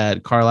confident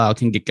that Carlisle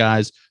can get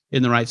guys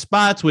in the right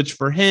spots, which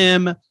for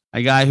him,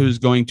 a guy who's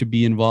going to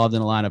be involved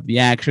in a lot of the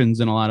actions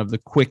and a lot of the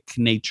quick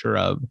nature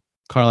of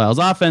Carlisle's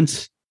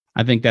offense,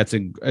 I think that's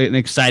an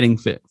exciting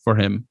fit for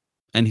him,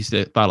 and he's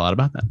thought a lot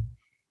about that.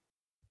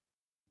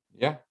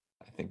 Yeah,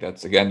 I think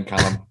that's, again,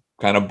 kind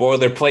of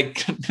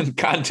boilerplate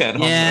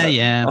content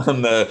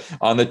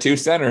on the 2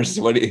 centers.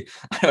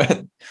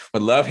 I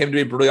would love him to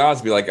be brutally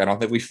honest, be like, I don't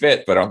think we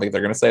fit, but I don't think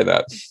they're going to say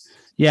that.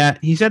 Yeah,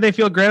 he said they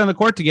feel great on the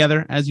court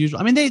together as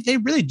usual. I mean, they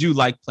really do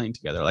like playing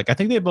together. I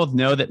think they both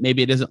know that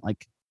maybe it isn't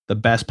the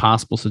best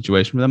possible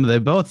situation for them. But they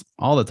both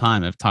all the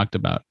time have talked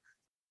about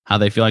how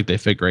they feel like they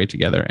fit great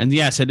together. And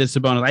yes, it is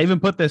Sabonis. I even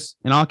put this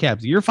in all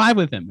caps. You're 5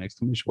 with him.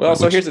 Exclamation point. Well,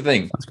 so here's the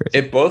thing.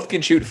 If both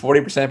can shoot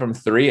 40% from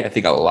 3, I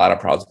think a lot of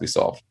problems will be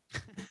solved.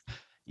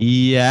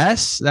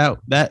 Yes,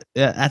 that's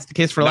the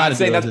case for a lot of. I'm not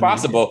saying that's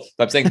possible,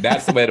 but I'm saying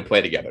that's the way to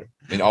play together.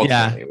 I mean,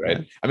 ultimately, right?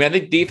 Yeah. I mean, I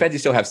think defense, you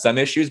still have some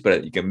issues,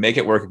 but you can make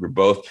it work if you're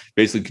both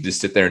basically could just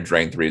sit there and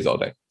drain threes all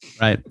day.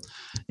 Right.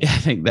 Yeah, I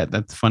think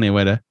that's a funny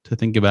way to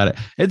think about it.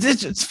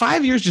 It's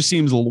 5 years just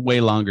seems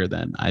way longer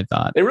than I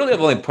thought. They really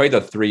have only played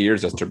the 3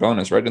 years as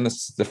Sabonis, right? And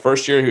the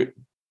first year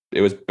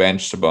it was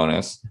bench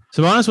Sabonis.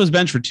 Sabonis was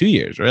benched for 2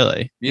 years,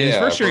 really. Yeah. His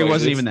first year he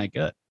wasn't even that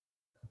good.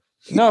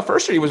 No,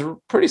 first year he was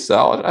pretty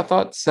solid. I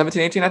thought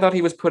 17-18. I thought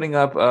he was putting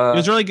up. He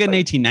was really good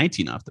in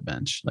 18-19 off the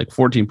bench,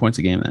 14 points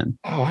a game then.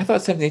 Oh, I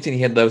thought 17-18 he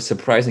had those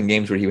surprising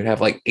games where he would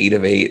have 8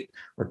 of 8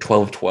 or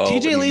 12 of 12.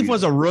 TJ Leaf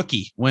was a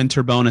rookie when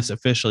Turbonis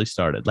officially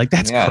started.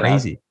 That's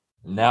crazy.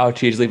 Now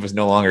TJ Leaf is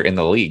no longer in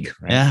the league.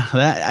 Right?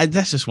 Yeah,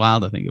 that's just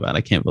wild to think about.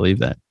 I can't believe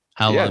that.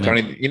 how long.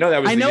 Tony, you know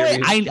that was. I know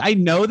it. I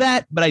know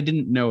that, but I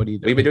didn't know it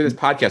either. We've been doing this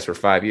podcast for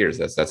 5 years.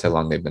 That's how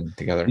long they've been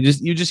together.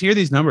 You just hear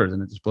these numbers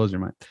and it just blows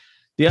your mind.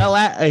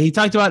 He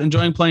talked about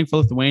enjoying playing for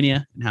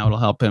Lithuania and how it'll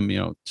help him,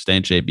 stay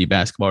in shape, be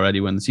basketball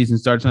ready when the season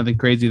starts. Nothing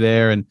crazy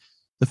there, and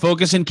the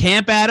focus in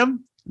camp,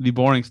 Adam. The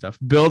boring stuff,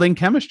 building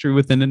chemistry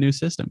within a new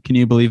system. Can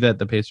you believe that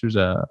the Pacers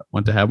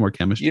want to have more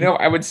chemistry?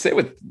 I would say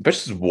with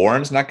especially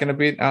Warren's not going to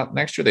be out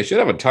next year. They should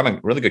have a ton of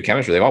really good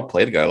chemistry. They've all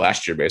played together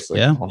last year,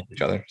 basically, all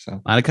each other. So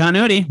a lot of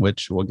continuity,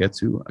 which we'll get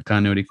to a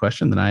continuity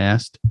question that I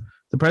asked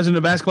the president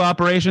of basketball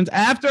operations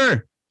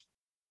after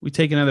we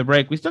take another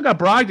break. We still got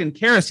Brogdon,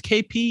 Karras,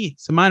 KP,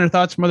 some minor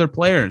thoughts from other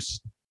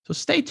players. So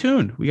stay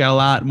tuned. We got a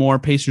lot more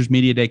Pacers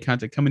Media Day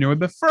content coming your way.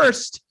 But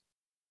first,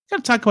 got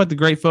to talk about the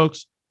great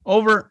folks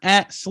over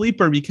at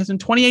Sleeper, because in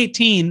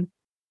 2018,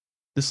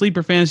 the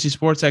Sleeper fantasy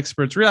sports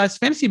experts realized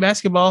fantasy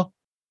basketball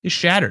is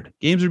shattered.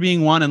 Games are being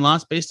won and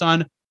lost based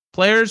on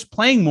players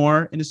playing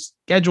more in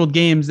scheduled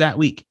games that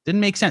week. Didn't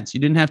make sense.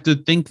 You didn't have to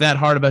think that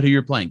hard about who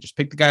you're playing. Just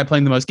pick the guy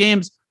playing the most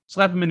games,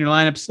 slap him in your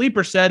lineup.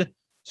 Sleeper said,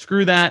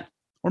 screw that.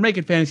 We're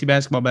making fantasy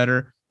basketball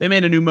better. They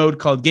made a new mode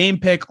called Game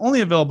Pick,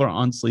 only available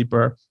on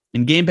Sleeper.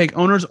 And Game Pick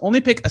owners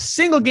only pick a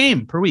single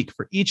game per week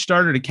for each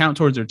starter to count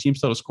towards their team's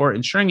total score,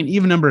 ensuring an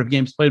even number of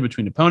games played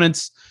between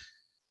opponents.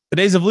 The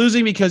days of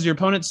losing because your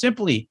opponent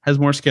simply has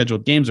more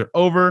scheduled games are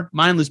over.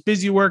 Mindless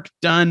busy work,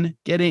 done.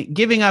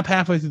 Giving up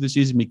halfway through the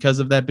season because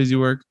of that busy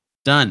work,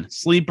 done.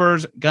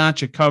 Sleepers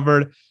got you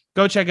covered.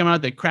 Go check them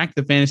out. They cracked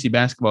the fantasy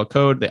basketball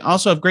code. They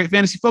also have great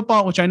fantasy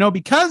football, which I know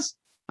because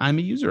I'm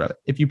a user of it.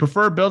 If you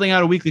prefer building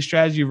out a weekly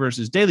strategy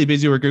versus daily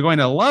busy work, you're going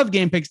to love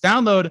Game Picks.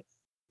 Download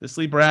the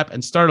Sleeper app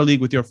and start a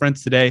league with your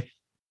friends today.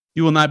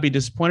 You will not be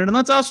disappointed. And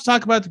let's also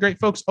talk about the great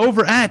folks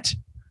over at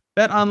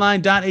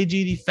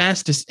betonline.ag, the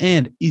fastest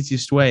and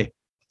easiest way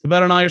to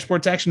bet on all your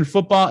sports action.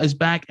 Football is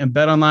back, and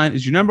BetOnline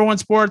is your number one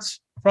sports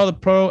for all the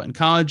pro and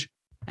college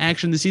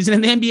action this season.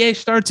 And the NBA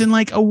starts in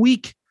like a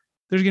week.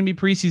 There's going to be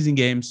preseason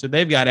games, so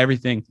they've got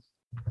everything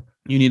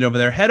you need over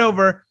there. Head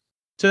over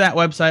to that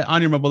website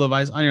on your mobile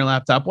device, on your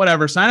laptop,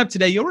 whatever. Sign up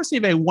today. You'll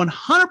receive a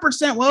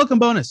 100% welcome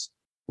bonus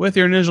with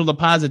your initial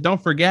deposit.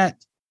 Don't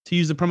forget to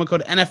use the promo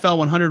code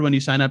NFL100 when you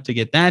sign up to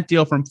get that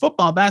deal from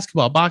football,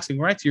 basketball, boxing,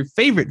 right to your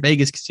favorite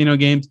Vegas casino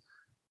games.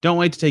 Don't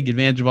wait to take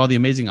advantage of all the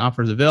amazing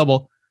offers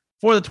available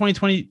for the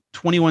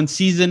 2020-21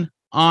 season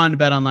on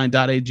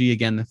betonline.ag.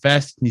 Again, the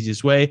fastest and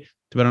easiest way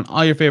to bet on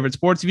all your favorite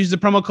sports. If you use the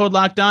promo code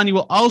Locked On, you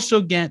will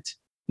also get,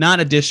 not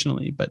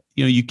additionally, but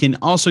you can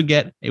also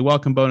get a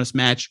welcome bonus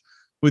match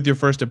with your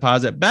first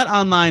deposit.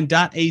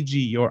 betonline.ag,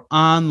 your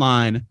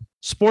online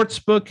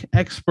sportsbook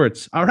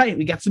experts. All right,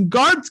 we got some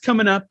guards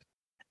coming up.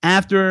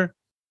 After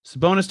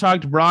Sabonis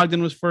talked,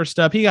 Brogdon was first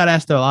up. He got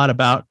asked a lot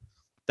about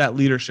that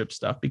leadership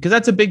stuff because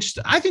that's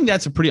I think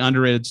that's a pretty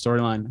underrated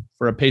storyline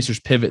for a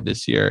Pacers pivot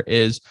this year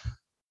is,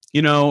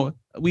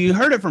 we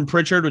heard it from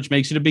Pritchard, which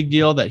makes it a big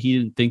deal that he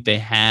didn't think they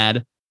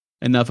had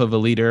enough of a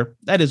leader.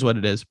 That is what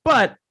it is.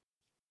 But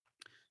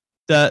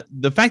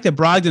the fact that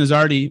Brogdon is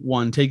already,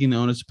 one, taking the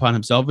onus upon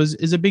himself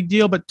is a big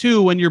deal. But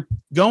two, when you're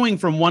going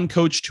from one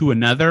coach to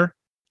another,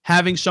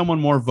 having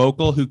someone more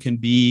vocal who can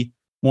be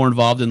more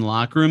involved in the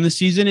locker room this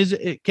season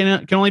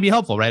can only be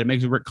helpful, right? It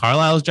makes Rick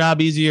Carlisle's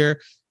job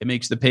easier. It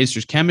makes the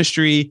Pacers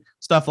chemistry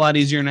stuff a lot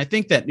easier. And I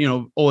think that,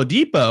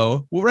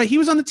 Oladipo, he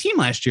was on the team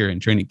last year in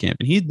training camp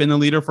and he's been the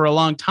leader for a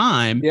long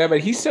time. Yeah, but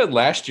he said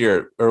last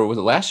year, or was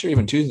it last year,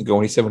 even 2 years ago,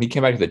 when he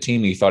came back to the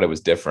team, he thought it was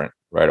different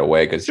right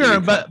away.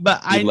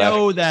 But I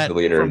know that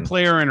from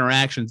player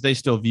interactions, they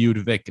still viewed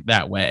Vic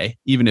that way,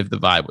 even if the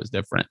vibe was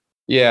different.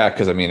 Yeah,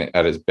 because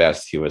at his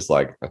best, he was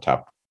like a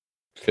top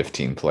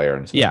 15 player,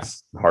 and so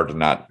it's hard to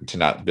not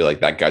be like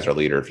that guy's our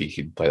leader if he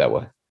could play that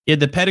way. He had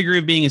the pedigree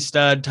of being a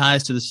stud,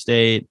 ties to the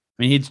state.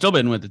 I mean, he'd still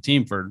been with the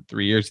team for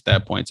 3 years at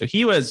that point, so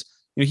he was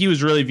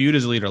really viewed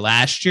as a leader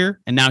last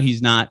year, and now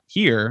he's not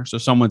here, so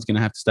someone's going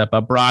to have to step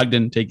up.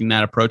 Brogdon taking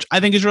that approach, I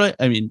think, is really,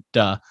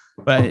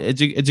 but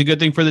it's a good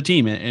thing for the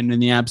team, and in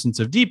the absence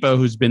of Depot,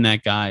 who's been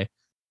that guy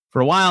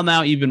for a while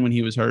now, even when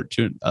he was hurt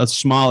to a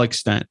small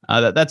extent,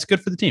 that's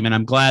good for the team, and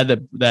I'm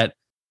glad that.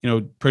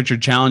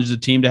 Pritchard challenged the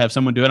team to have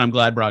someone do it. I'm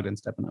glad Brogdon's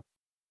stepping up.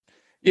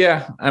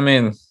 Yeah.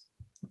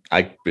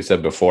 Like we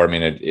said before,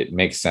 it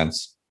makes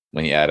sense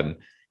when you add in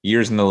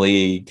years in the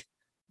league,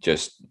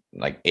 just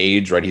like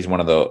age, right? He's one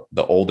of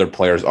the older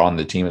players on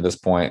the team at this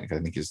point. I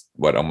think he's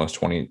almost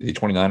 20, is he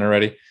 29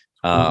 already?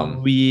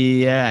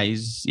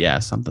 He's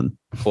something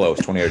close,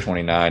 20 or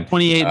 29,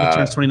 28, but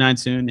turns 29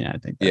 soon. Yeah. I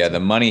think. The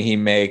money he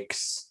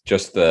makes,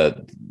 just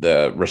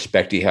the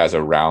respect he has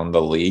around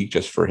the league,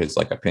 just for his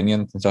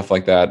opinions and stuff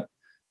like that.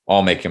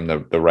 All make him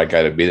the right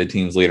guy to be the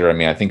team's leader.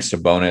 I think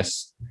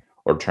Sabonis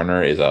or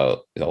Turner is a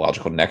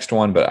logical next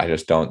one, but I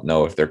just don't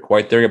know if they're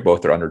quite there yet.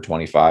 Both are under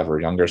 25 or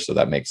younger, so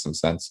that makes some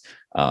sense.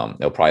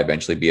 They'll probably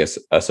eventually be a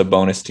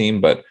Sabonis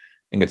team, but I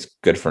think it's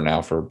good for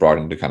now for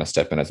Brogdon to kind of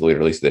step in as leader,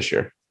 at least this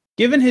year.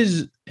 Given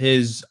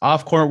his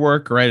off-court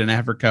work, right, in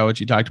Africa, which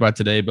he talked about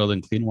today,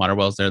 building clean water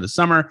wells there this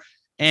summer,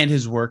 and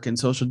his work in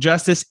social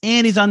justice,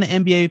 and he's on the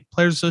NBA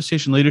Players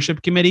Association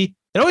Leadership Committee,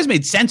 it always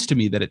made sense to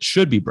me that it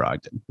should be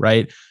Brogdon,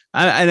 right?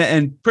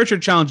 And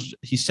Pritchard challenged,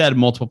 he said,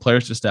 multiple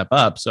players to step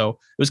up. So it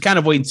was kind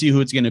of wait and see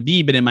who it's going to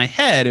be. But in my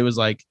head, it was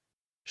like,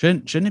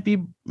 shouldn't it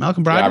be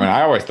Malcolm Brogdon? Yeah, I mean,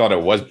 I always thought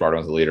it was Brogdon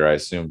was the leader. I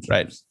assumed,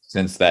 right?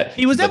 Since that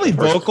he was definitely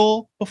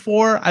vocal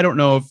before. I don't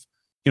know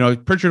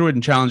if Pritchard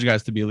wouldn't challenge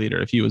guys to be a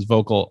leader if he was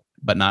vocal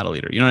but not a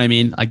leader. You know what I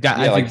mean? Like that.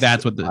 Yeah, I think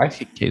that's what the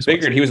case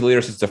figured was. He was a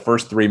leader since the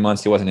first 3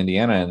 months he was in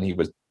Indiana, and he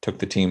took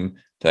the team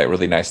to that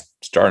really nice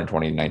start in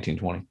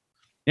 2019-20.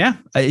 Yeah,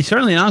 he's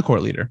certainly an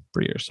on-court leader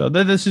for years. So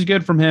this is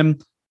good from him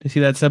to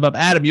see that step up.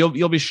 Adam,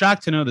 you'll be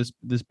shocked to know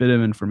this bit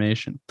of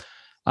information.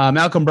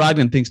 Malcolm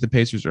Brogdon thinks the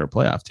Pacers are a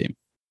playoff team.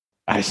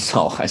 I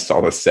saw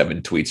the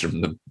 7 tweets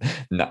from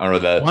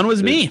the one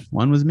was me.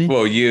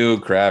 Well, you,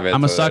 Kravitz.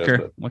 I'm a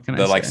sucker. What can I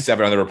say? Like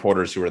 7 other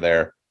reporters who were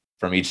there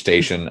from each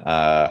station.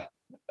 Yeah,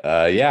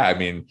 I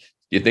mean,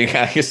 you think,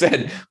 like you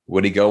said,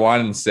 would he go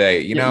on and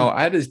say,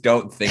 I just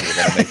don't think we're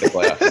going to make the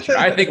playoffs this year.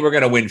 I think we're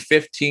going to win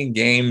 15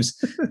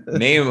 games.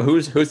 Name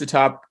who's the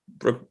top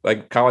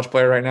college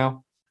player right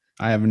now?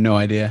 I have no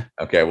idea.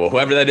 Okay, well,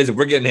 whoever that is,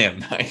 we're getting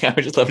him. I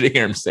would just love to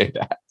hear him say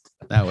that.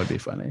 That would be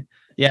funny.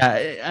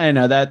 Yeah, I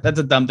know that's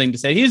a dumb thing to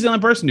say. He's the only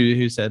person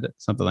who said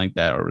something like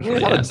that, or was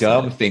really not a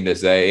dumb thing to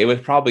say. It was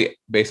probably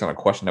based on a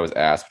question that was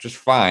asked, which is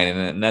fine,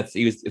 and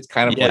it's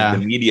kind of like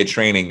the media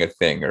training a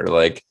thing, or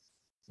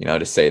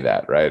to say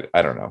that, right?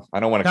 I don't know. I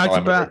don't want to call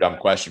him a dumb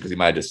question because he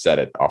might have just said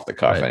it off the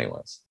cuff,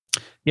 anyways.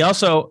 He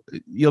also,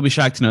 you'll be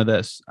shocked to know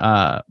this,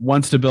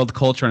 wants to build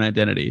culture and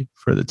identity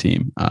for the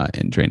team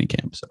in training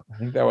camp. So I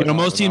think that was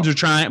most teams are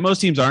trying. Most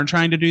teams aren't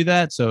trying to do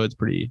that. So it's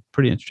pretty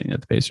interesting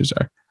that the Pacers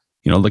are,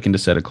 looking to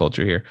set a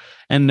culture here.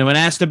 And when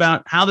asked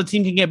about how the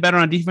team can get better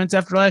on defense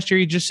after last year,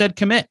 he just said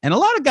commit. And a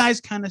lot of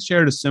guys kind of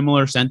shared a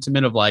similar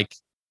sentiment of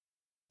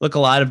look, a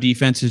lot of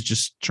defense is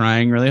just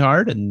trying really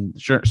hard. And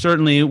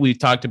certainly we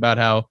talked about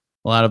how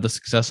a lot of the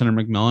success under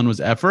McMillan was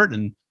effort,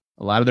 and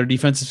a lot of their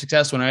defensive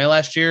success went away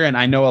last year. And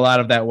I know a lot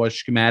of that was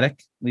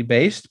schematically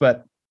based,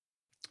 but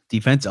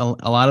defense a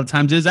lot of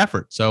times is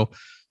effort. So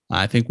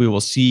I think we will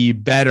see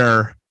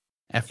better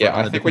effort. Yeah,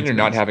 I think when you're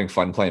not having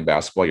fun playing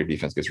basketball, your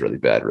defense gets really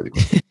bad really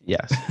quickly.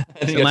 Yes.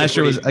 And last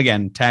year was,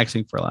 again,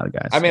 taxing for a lot of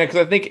guys. I mean,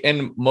 because I think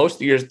in most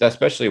years,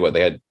 especially what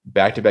they had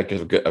back-to-back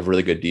of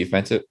really good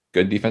defensive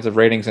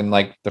ratings, and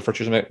the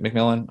first years of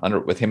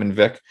McMillan with him and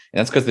Vic. And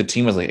that's because the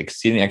team was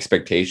exceeding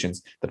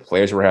expectations. The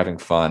players were having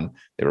fun.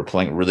 They were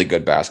playing really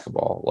good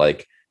basketball.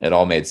 It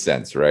all made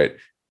sense, right?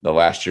 The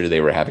last year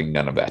they were having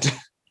none of that.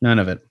 None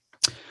of it.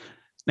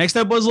 Next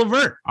up was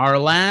LeVert, our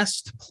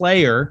last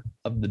player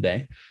of the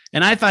day.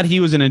 And I thought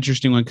he was an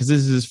interesting one because this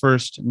is his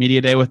first media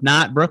day with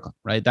not Brooklyn,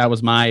 right? That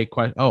was my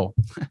question. Oh,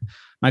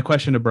 my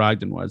question to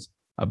Brogdon was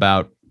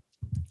about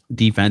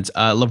defense.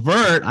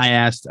 LeVert, I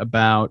asked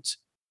about,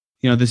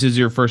 this is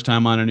your first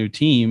time on a new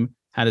team.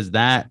 How does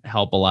that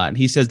help a lot? And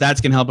he says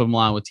that's going to help him a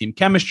lot with team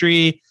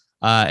chemistry.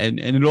 And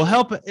it'll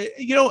help.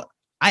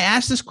 I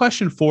asked this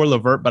question for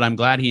LeVert, but I'm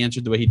glad he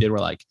answered the way he did.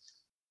 We're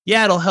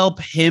yeah, it'll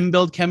help him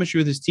build chemistry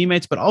with his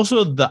teammates, but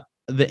also the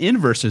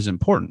inverse is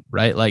important,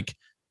 right?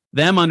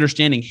 Them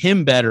understanding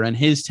him better and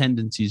his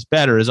tendencies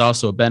better is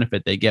also a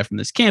benefit they get from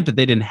this camp that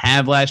they didn't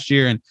have last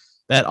year. And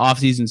that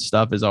offseason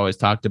stuff is always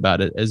talked about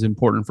it as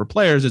important for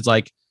players. It's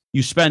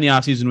you spend the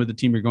offseason with the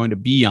team you're going to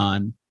be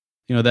on,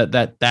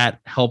 that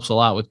helps a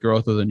lot with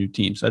growth of a new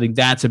team. So I think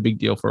that's a big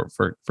deal for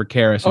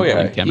Karras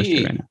and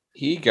chemistry right now.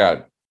 He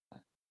got,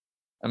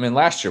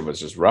 last year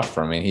was just rough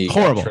for him. He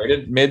horrible. Got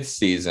traded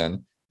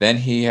mid-season. Then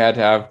he had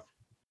to have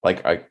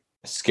a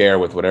scare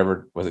with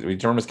whatever was it. We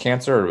determined it was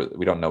cancer, or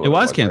we don't know. It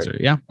was cancer.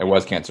 Right? Yeah, it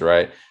was cancer.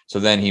 Right. So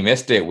then he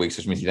missed 8 weeks,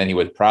 which means then he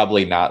would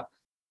probably not.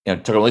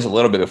 Took at least a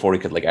little bit before he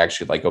could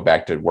actually go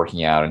back to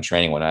working out and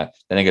training and whatnot.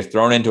 Then he gets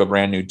thrown into a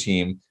brand new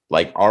team,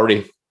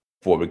 already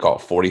what we call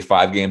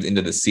 45 games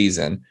into the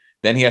season.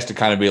 Then he has to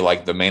kind of be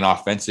the main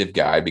offensive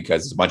guy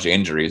because there's a bunch of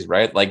injuries,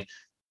 right?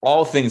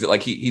 All things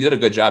that he did a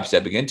good job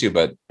stepping into,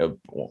 but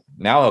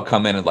now he'll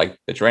come in and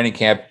the training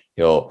camp,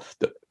 he'll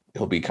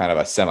be kind of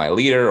a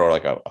semi-leader or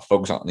a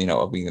focus on,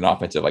 being an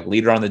offensive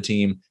leader on the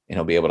team, and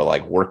he'll be able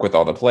to work with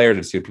all the players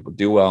and see what people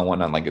do well and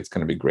whatnot. It's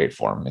going to be great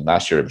for him. And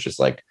last year it was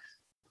just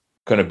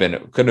couldn't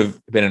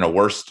have been in a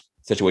worse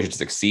situation to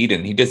succeed,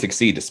 and he did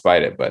succeed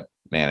despite it. But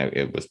man,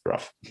 it was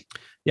rough.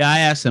 Yeah, I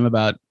asked him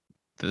about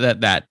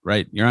that.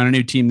 Right, you're on a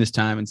new team this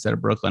time instead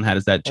of Brooklyn. How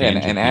does that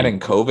change? And adding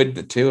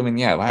COVID too.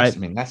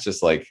 That's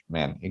just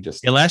man, he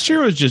just last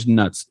year was just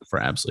nuts for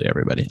absolutely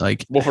everybody.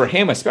 Well, for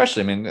him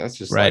especially. That's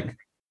just right.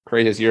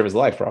 Craziest year of his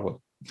life, probably.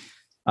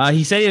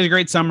 He said he had a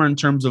great summer in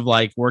terms of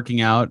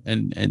working out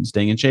and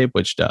staying in shape,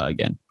 which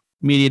again,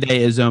 media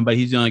day is but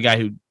he's the only guy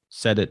who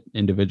said it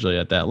individually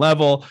at that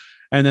level.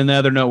 And then the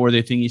other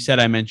noteworthy thing he said,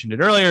 I mentioned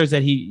it earlier, is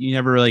that he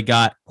never really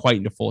got quite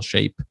into full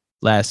shape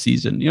last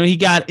season. He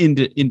got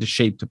into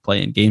shape to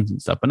play in games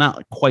and stuff, but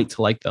not quite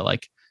to I'm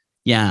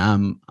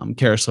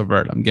Karras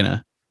LeVert. I'm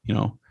gonna,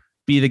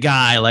 be the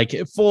guy,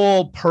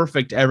 full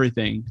perfect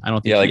everything. I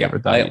don't think he ever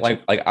thought.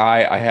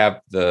 I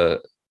have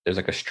the there's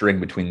like a string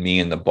between me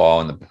and the ball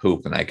and the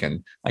hoop, and I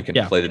can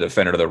play the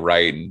defender to the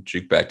right and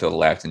juke back to the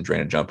left and drain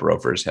a jumper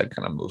over his head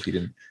kind of move. He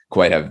didn't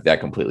quite have that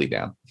completely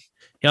down.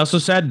 He also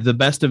said the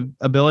best of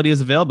ability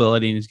is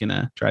availability, and he's going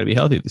to try to be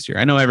healthy this year.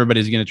 I know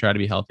everybody's going to try to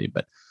be healthy,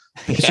 but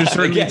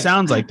it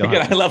sounds like though.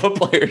 Again, I love a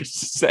player to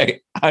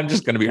say, I'm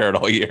just going to be hurt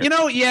all year.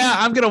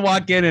 I'm going to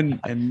walk in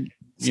and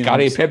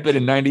Scottie Pippen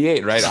in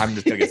 '98, right? I'm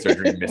just going to get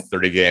surgery and miss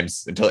 30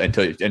 games until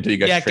you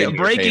guys. Yeah,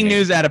 breaking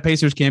news out of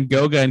Pacers camp: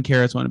 Goga and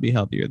Karras want to be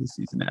healthier this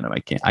season. Adam, I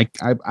can't.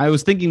 I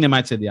was thinking they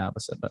might say the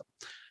opposite, but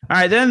all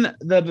right. Then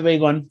the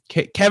big one: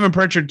 Kevin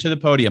Pritchard to the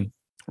podium,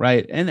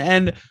 right?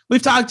 And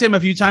we've talked to him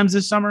a few times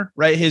this summer,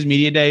 right? His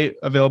media day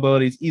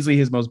availability is easily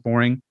his most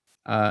boring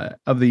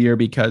of the year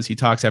because he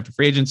talks after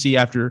free agency,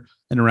 after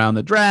and around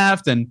the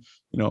draft, and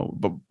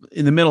but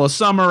in the middle of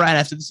summer, right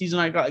after the season,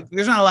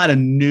 there's not a lot of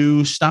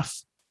new stuff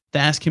to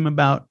ask him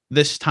about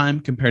this time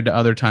compared to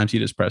other times he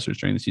does pressers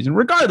during the season.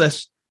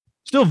 Regardless,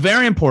 still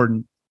very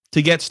important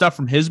to get stuff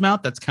from his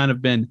mouth. That's kind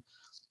of been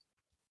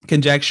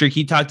conjecture.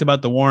 He talked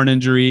about the Warren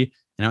injury.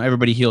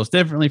 Everybody heals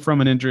differently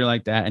from an injury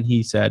like that. And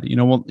he said,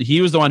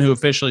 he was the one who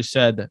officially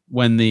said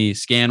when the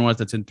scan was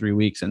that's in 3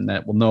 weeks and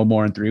that we'll know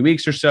more in 3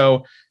 weeks or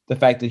so. The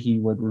fact that he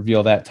would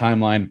reveal that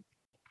timeline,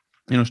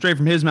 straight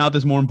from his mouth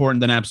is more important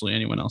than absolutely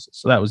anyone else's.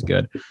 So that was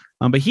good.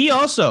 But he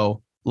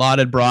also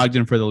lauded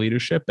Brogdon for the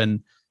leadership.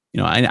 And,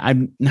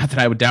 I'm not that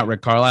I would doubt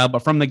Rick Carlisle,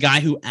 but from the guy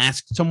who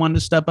asked someone to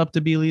step up to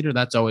be a leader,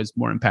 that's always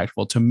more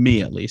impactful to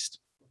me, at least.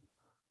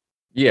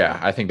 Yeah,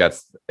 I think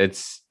that's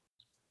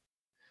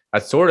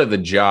sort of the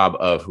job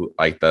of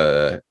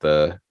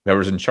the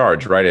whoever's in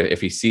charge, right? If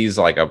he sees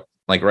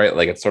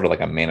it's sort of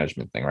like a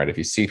management thing, right? If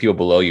you see people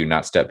below you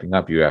not stepping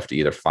up, you have to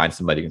either find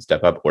somebody who can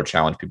step up or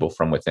challenge people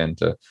from within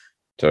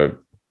to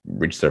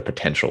reach their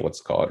potential,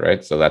 let's call it,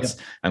 right? So that's,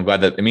 I'm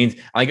glad that it means,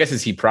 I guess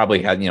is he probably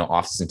had,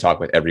 off-season talk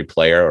with every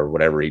player or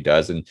whatever he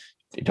does. And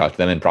he talked to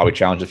them and probably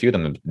challenged a few of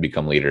them to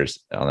become leaders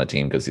on the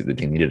team because the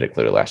team needed it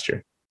clearly last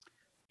year.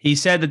 He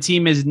said the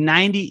team is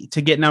 90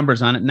 to get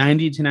numbers on it,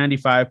 90 to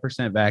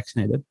 95%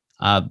 vaccinated.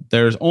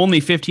 There's only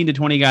 15 to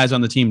 20 guys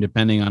on the team,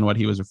 depending on what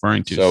he was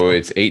referring to. So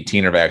it's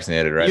 18 are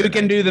vaccinated, right? You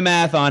can do the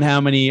math on how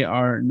many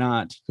are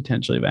not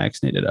potentially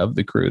vaccinated of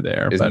the crew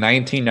there. Is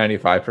 19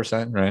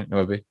 95%, right? It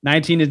would be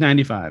 19 is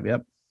 95.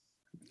 Yep.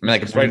 I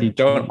mean, it's right.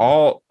 Don't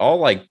all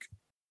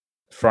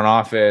front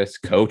office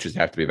coaches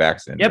have to be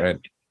vaccinated, right?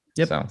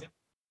 Yep. So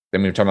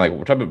then we're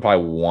talking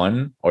probably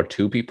 1 or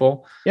 2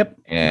 people. Yep.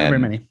 And not very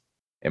many.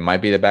 It might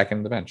be the back end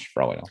of the bench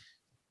for all we know.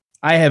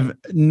 I have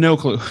no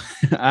clue.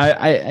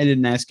 I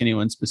didn't ask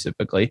anyone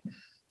specifically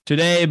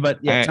today, but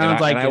it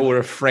sounds like I will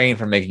refrain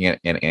from making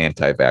an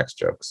anti-vax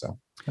joke. So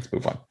let's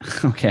move on.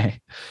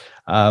 Okay.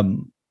 How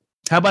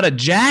about a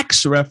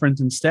Jax reference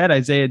instead?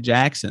 Isaiah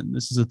Jackson.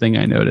 This is a thing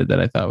I noted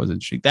that I thought was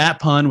interesting. That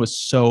pun was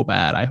so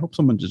bad. I hope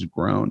someone just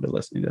groaned to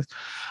listening to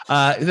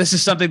this. This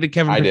is something that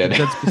Kevin Pritchard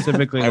said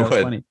specifically. That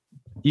was funny.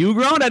 You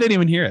groaned? I didn't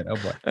even hear it. Oh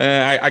boy.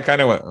 I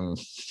kind of went.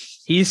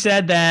 He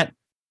said that.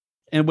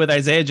 And with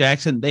Isaiah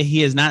Jackson,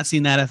 he has not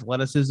seen that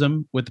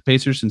athleticism with the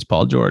Pacers since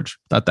Paul George.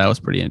 Thought that was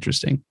pretty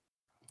interesting,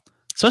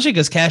 especially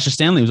because Cassius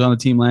Stanley was on the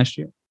team last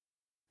year,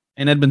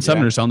 and Edmund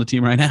Sumner's on the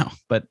team right now.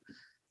 But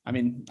I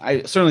mean,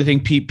 I certainly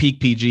think peak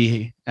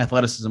PG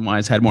athleticism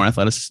wise had more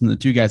athleticism than the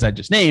two guys I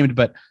just named.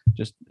 But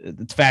just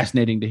it's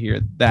fascinating to hear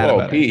that.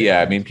 I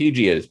mean,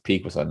 PG at his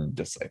peak was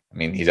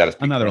he's at his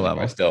peak another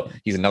level. Still,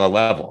 he's another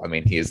level. I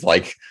mean, he's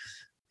like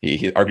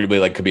he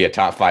arguably could be a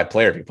top 5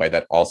 player if he played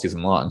that all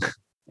season long.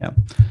 Yeah.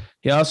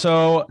 He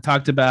also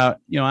talked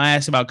about, I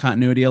asked about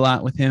continuity a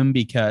lot with him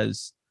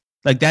because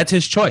that's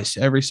his choice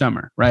every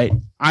summer, right?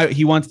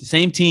 He wants the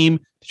same team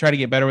to try to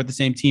get better with the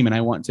same team. And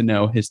I want to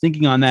know his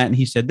thinking on that. And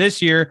he said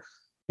this year,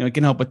 it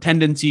can help with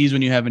tendencies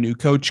when you have a new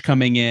coach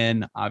coming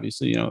in.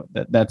 Obviously,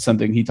 that's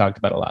something he talked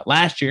about a lot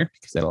last year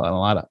because they had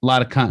a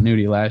lot of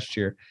continuity last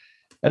year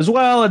as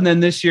well. And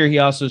then this year, he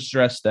also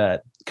stressed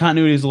that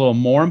continuity is a little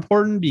more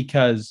important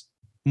because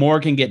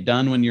more can get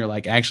done when you're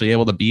actually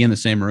able to be in the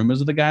same room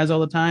as the guys all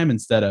the time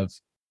instead of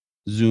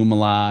Zoom a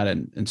lot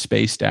and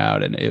spaced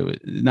out. And it was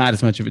not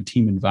as much of a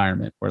team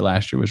environment where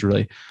last year was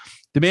really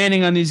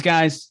demanding on these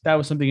guys. That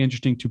was something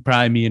interesting to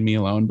probably me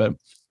alone, but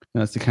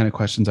that's the kind of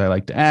questions I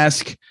like to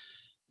ask.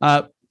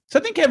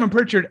 Something Kevin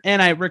Pritchard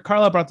and Rick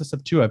Carlisle brought this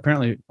up too. I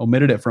apparently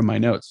omitted it from my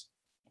notes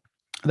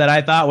that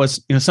I thought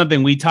was,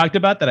 something we talked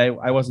about that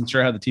I wasn't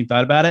sure how the team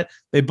thought about it.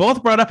 They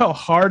both brought up how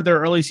hard their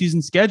early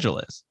season schedule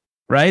is.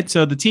 Right.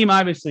 So the team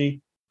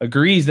obviously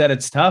agrees that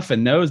it's tough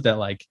and knows that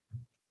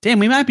damn,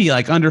 we might be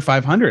under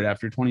 500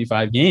 after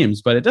 25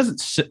 games, but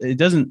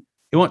it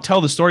won't tell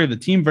the story of the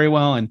team very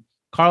well. And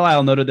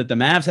Carlisle noted that the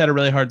Mavs had a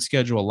really hard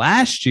schedule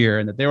last year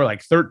and that they were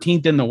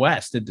 13th in the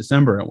West in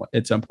December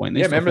at some point.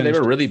 They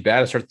were really bad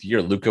to start the year.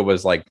 Luka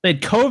was they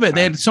had COVID.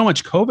 They had so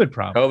much COVID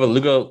problems.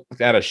 Luka looked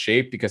out of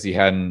shape because he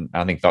hadn't,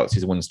 thought the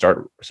season wouldn't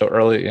start so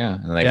early. Yeah.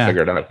 And they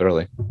figured it out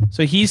early.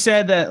 So he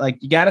said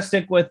that you got to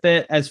stick with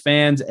it as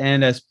fans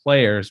and as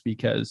players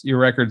because your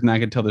record's not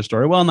going to tell their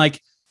story. Well, and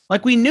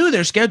we knew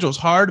their schedule's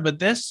hard, but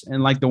this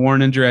and the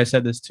Warren injury, I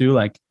said this too,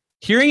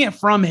 hearing it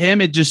from him,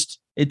 it just,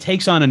 it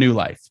takes on a new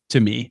life to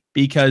me,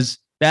 because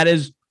that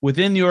is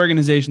within the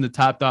organization. The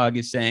top dog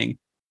is saying,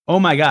 oh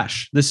my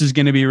gosh, this is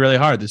going to be really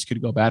hard. This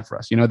could go bad for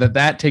us.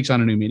 That takes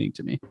on a new meaning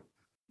to me.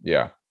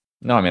 Yeah.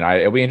 No, I mean,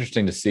 it'll be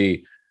interesting to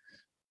see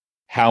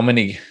how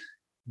many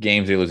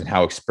games they lose and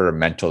how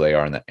experimental they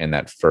are in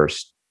that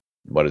first,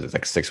 what is it,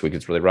 like 6 weeks?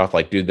 It's really rough.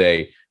 Like, do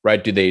they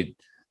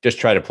just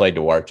try to play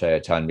Duarte a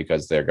ton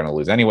because they're going to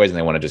lose anyways and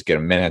they want to just get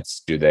him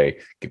minutes? Do they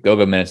get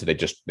Goga minutes? Do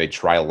they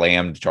try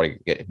Lamb to try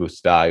to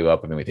boost value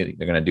up? I mean, we think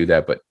they're going to do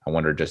that, but I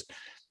wonder just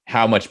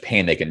how much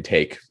pain they can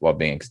take while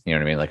being, you know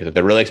what I mean? Like, if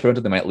they're really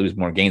experimental, they might lose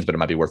more games, but it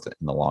might be worth it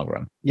in the long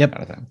run. Yep.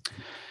 Kind of thing.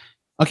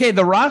 Okay,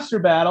 the roster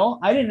battle.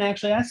 I didn't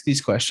actually ask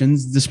these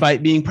questions,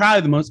 despite being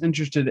probably the most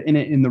interested in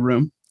it in the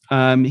room.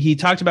 He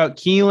talked about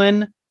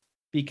Keelan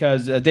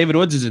because David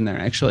Woods is in there,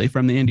 actually,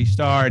 from the Indy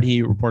Star, and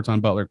he reports on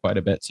Butler quite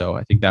a bit. So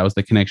I think that was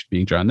the connection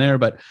being drawn there.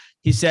 But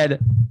he said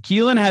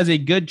Keelan has a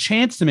good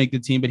chance to make the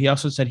team, but he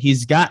also said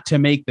he's got to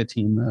make the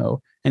team,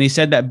 though. And he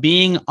said that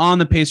being on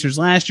the Pacers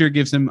last year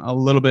gives him a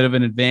little bit of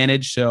an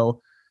advantage.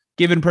 So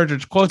given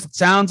Pritchard's quotes, it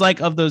sounds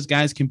like of those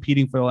guys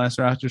competing for the last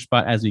roster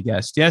spot, as we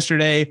guessed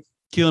yesterday,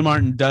 Keelan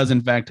Martin does,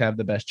 in fact, have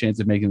the best chance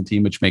of making the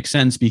team, which makes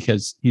sense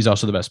because he's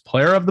also the best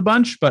player of the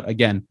bunch. But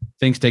again,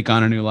 things take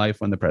on a new life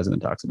when the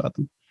president talks about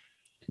them.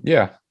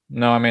 Yeah.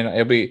 No, I mean,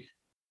 I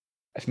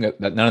think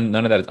that none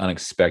of that is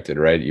unexpected,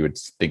 right? You would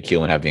think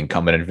Keelan have the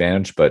incumbent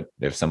advantage, but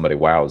if somebody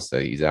wows,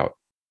 he's out.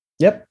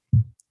 Yep.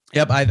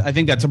 I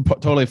think that's a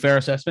totally fair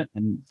assessment.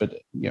 But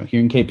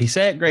hearing KP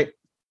say it, great.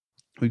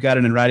 We've got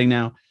it in writing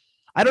now.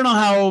 I don't know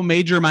how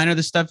major or minor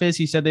this stuff is.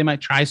 He said they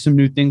might try some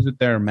new things with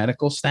their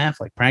medical staff,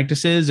 like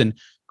practices. And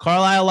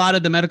Carlisle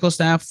allotted the medical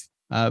staff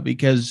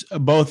because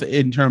both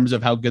in terms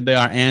of how good they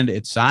are and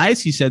its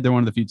size. He said they're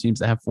one of the few teams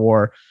that have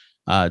 4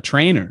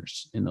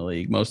 trainers in the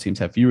league. Most teams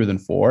have fewer than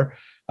 4.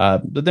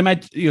 But they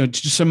might,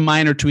 just some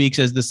minor tweaks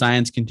as the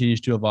science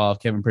continues to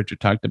evolve. Kevin Pritchard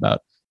talked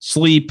about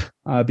sleep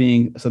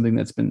being something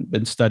that's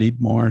been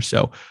studied more.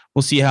 So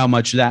we'll see how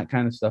much that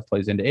kind of stuff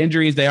plays into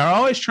injuries. They are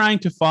always trying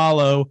to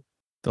follow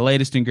the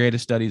latest and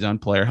greatest studies on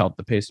player health.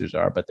 The Pacers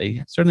are, but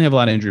they certainly have a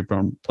lot of injury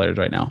prone players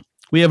right now.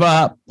 We have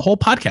a whole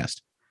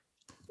podcast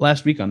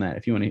last week on that.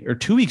 If you want to, or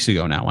 2 weeks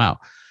ago now. Wow.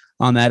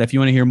 On that, if you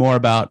want to hear more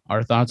about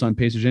our thoughts on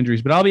Pacers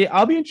injuries, but I'll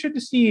be interested to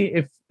see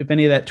if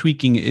any of that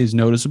tweaking is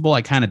noticeable.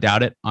 I kind of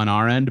doubt it on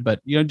our end, but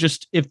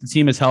just if the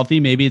team is healthy,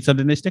 maybe it's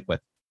something they stick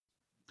with.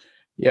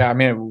 Yeah, I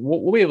mean,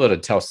 we'll be able to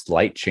tell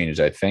slight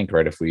changes, I think,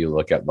 right? If we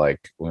look at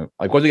like once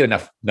we get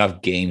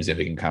enough games, if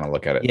we can kind of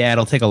look at it. Yeah,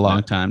 it'll take a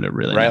long time to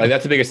really right. Like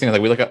that's the biggest thing.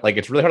 Like we look at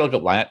it's really hard to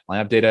look at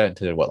lineup data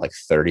to like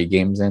 30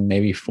 games in,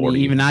 maybe 40.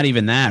 Even not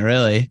even that,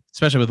 really,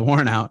 especially with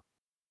Warren out.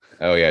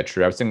 Oh yeah,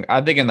 true.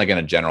 I'm thinking like in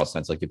a general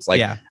sense, like it's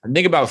like I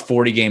think about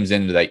 40 games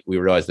into that we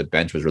realized the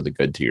bench was really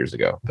good 2 years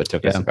ago, but it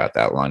took us about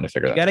that long to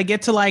figure that out. You got to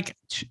get to like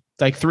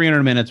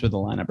 300 minutes with the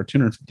lineup or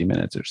 250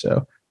 minutes or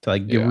so to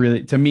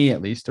really, to me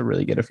at least, to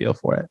really get a feel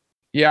for it.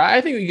 Yeah,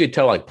 I think you could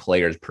tell like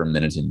players per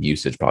minute in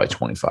usage, probably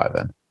 25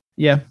 then.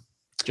 Yeah.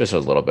 Just a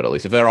little bit at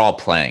least. If they're all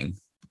playing,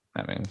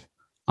 I mean.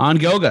 On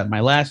Goga,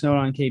 my last note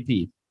on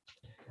KP.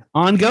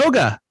 On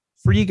Goga,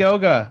 free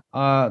Goga,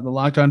 the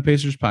Locked On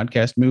Pacers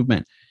podcast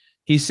movement.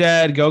 He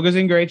said Goga's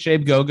in great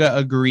shape. Goga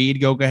agreed.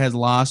 Goga has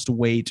lost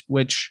weight,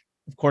 which,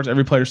 of course,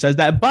 every player says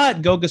that.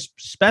 But Goga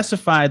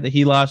specified that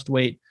he lost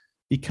weight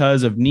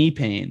because of knee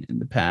pain in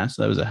the past.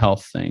 So that was a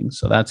health thing.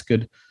 So that's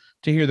good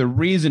to hear the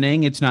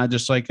reasoning. It's not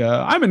just like,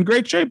 I'm in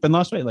great shape and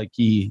lost weight. Like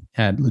he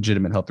had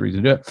legitimate health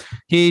reason to do it.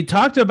 He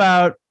talked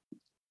about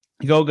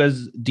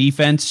Goga's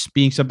defense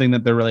being something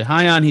that they're really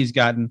high on. He's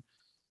gotten,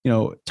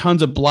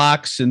 tons of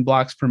blocks and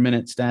blocks per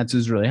minute stats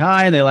is really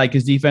high. And they like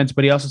his defense,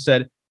 but he also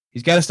said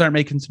he's got to start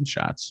making some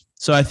shots.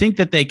 So I think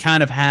that they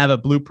kind of have a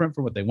blueprint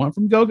for what they want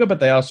from Goga, but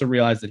they also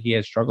realize that he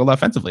has struggled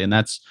offensively. And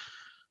that's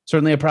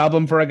certainly a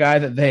problem for a guy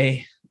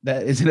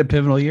that is in a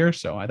pivotal year.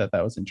 So I thought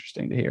that was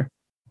interesting to hear.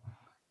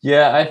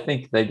 Yeah, I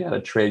think they got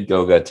to trade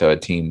Goga to a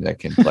team that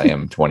can play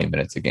him 20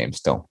 minutes a game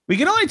still. We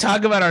can only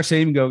talk about our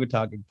same Goga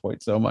talking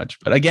point so much.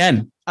 But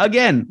again,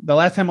 the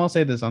last time I'll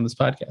say this on this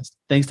podcast,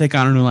 things take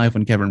on a new life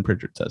when Kevin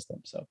Pritchard says them.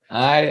 So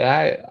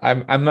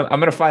I'm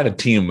gonna find a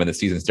team when the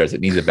season starts that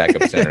needs a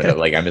backup center that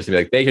I'm just gonna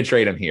be like, they could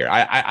trade him here.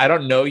 I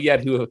don't know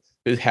yet who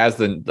has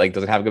doesn't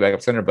have a good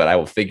backup center, but I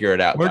will figure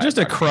it out. We're just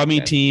a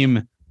crummy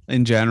team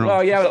in general.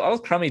 Well, yeah, all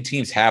those crummy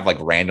teams have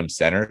random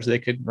centers they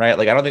could, right?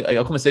 I don't think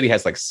Oklahoma City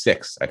has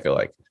 6, I feel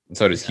like. And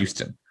so does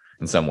Houston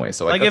in some ways.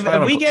 So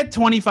if we get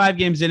 25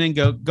 games in and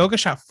Goga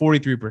shot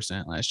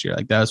 43% last year,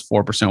 that was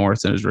 4%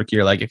 worse than his rookie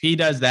year. If he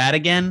does that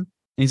again and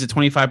he's at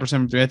 25%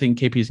 from 3, I think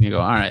KP's gonna go,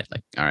 all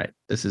right,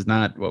 this is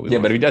not what we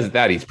want. But if he does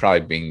that, he's probably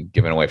being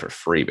given away for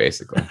free,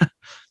 basically.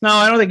 No,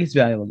 I don't think his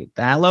value will get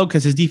that low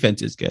because his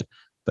defense is good.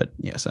 But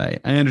yes, I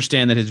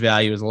understand that his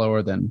value is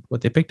lower than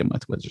what they picked him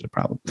with, which is a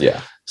problem.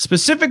 Yeah.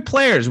 Specific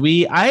players.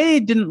 I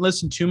didn't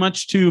listen too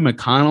much to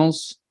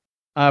McConnell's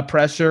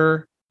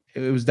presser.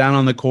 It was down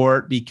on the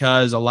court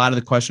because a lot of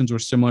the questions were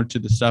similar to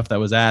the stuff that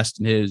was asked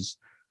in his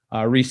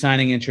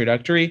re-signing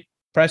introductory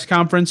press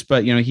conference.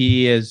 But,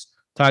 he is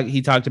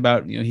He talked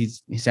about,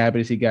 he's happy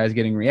to see guys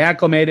getting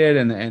reacclimated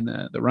and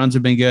the runs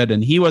have been good.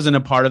 And he wasn't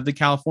a part of the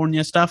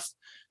California stuff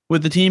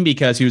with the team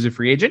because he was a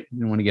free agent. He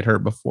didn't want to get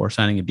hurt before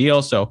signing a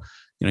deal. So,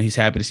 he's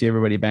happy to see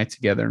everybody back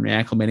together and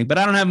reacclimating. But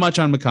I don't have much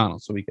on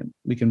McConnell, so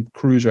we can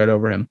cruise right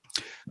over him.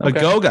 But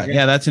Goga,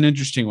 yeah, that's an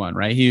interesting one,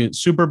 right? He was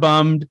super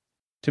bummed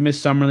to miss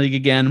Summer League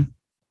again.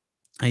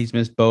 He's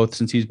missed both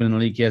since he's been in the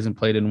league. He hasn't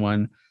played in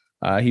one.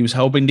 He was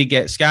hoping to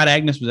get, Scott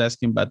Agnes was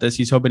asking about this.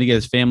 He's hoping to get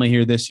his family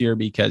here this year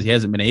because he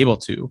hasn't been able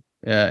to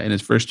in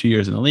his first 2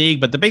 years in the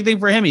league. But the big thing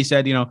for him, he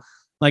said,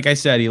 like I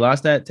said, he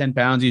lost that 10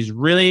 pounds. He's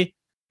really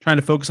trying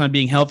to focus on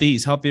being healthy.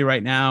 He's healthy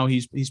right now.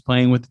 He's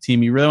playing with the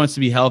team. He really wants to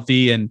be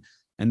healthy and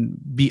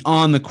be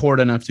on the court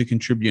enough to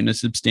contribute in a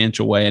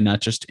substantial way and not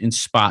just in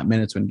spot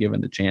minutes when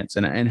given the chance.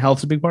 And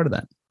health's a big part of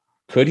that.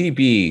 Could he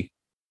be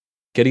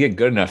getting it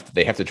good enough that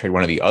they have to trade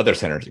one of the other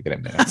centers to get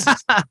him minutes?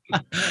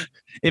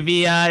 If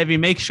he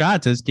makes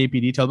shots, as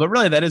KP detailed, but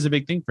really that is a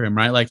big thing for him,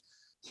 right? Like,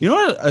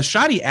 a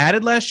shot he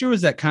added last year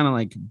was that kind of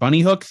like bunny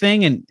hook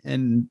thing,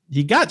 and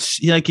he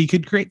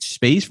could create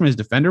space from his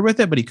defender with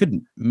it, but he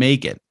couldn't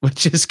make it,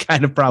 which is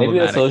kind of problematic.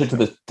 Maybe the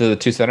solution to the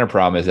two center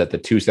problem is that the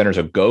two centers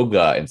of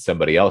Goga and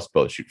somebody else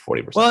both shoot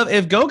 40%. Well,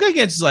 if Goga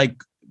gets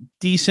like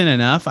decent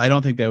enough, I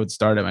don't think they would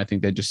start him. I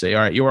think they'd just say,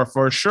 all right, you are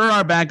for sure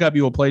our backup.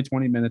 You will play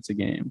 20 minutes a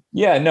game.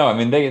 Yeah, no, I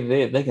mean,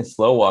 they can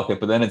slow walk it,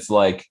 but then it's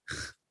like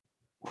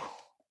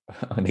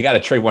they got to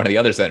trade one of the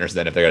other centers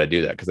then if they're going to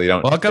do that because they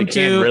don't. Welcome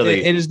to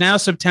it is now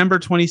September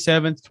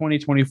 27th,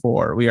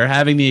 2024. We are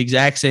having the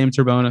exact same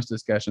Turbonus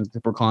discussions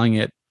if we're calling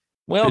it.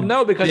 Well,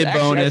 no, because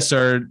bonus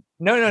or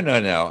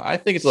no. I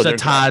think it's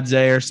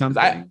Satadze or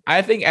something.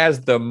 I think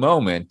as the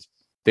moment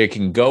they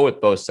can go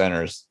with both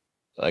centers,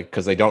 like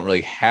because they don't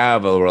really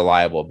have a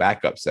reliable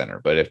backup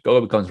center. But if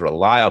Goga becomes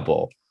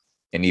reliable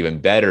and even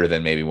better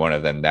than maybe one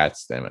of them,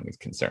 that's then when it's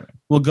concerning.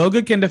 Well,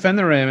 Goga can defend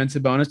the rim and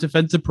Sabonis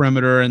defends the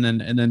perimeter, and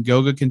then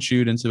Goga can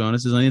shoot and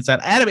Sabonis is on the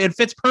inside. Adam, it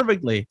fits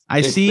perfectly.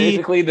 It's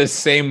basically the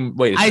same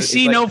way. I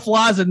see no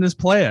flaws in this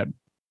plan.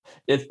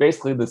 It's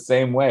basically the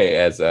same way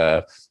as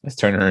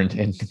Turner and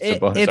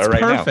Sabonis are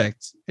right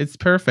perfect. now. It's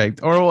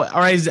perfect. Or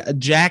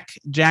Jack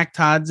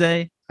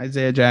Tadze,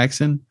 Isaiah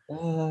Jackson,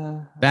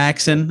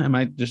 Baxon. Am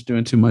I just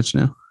doing too much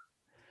now?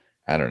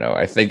 I don't know.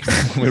 I think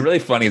what's really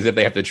funny is if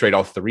they have to trade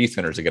all three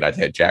centers to get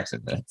Isaiah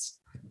Jackson minutes.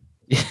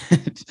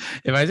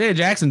 If Isaiah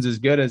Jackson's as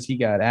good as he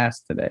got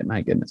asked today,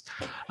 my goodness.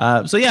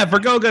 So yeah, for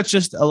Goga, it's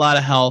just a lot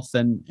of health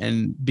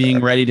and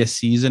being ready to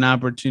seize an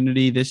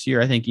opportunity this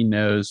year. I think he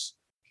knows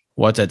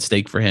what's at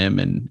stake for him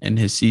and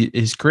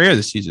his career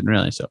this season,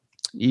 really. So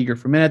eager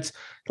for minutes.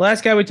 The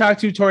last guy we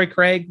talked to, Torrey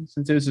Craig,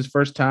 since it was his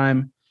first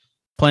time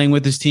playing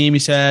with his team, he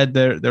said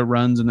their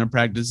runs and their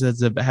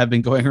practices have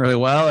been going really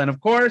well. And of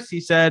course, he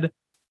said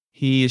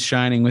he is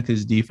shining with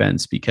his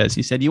defense because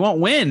he said you won't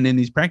win in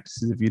these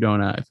practices if you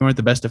aren't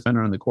the best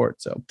defender on the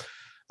court. So,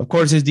 of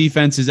course, his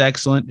defense is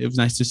excellent. It was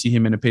nice to see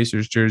him in a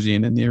Pacers jersey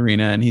and in the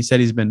arena. And he said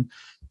he's been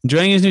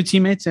enjoying his new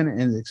teammates and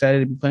is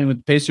excited to be playing with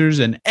the Pacers.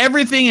 And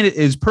everything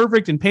is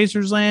perfect in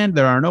Pacers land.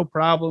 There are no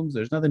problems.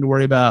 There's nothing to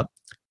worry about.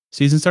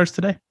 Season starts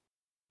today.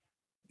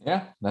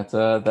 Yeah,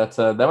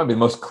 that might be the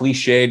most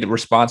cliched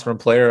response from a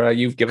player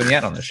you've given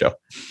yet on the show.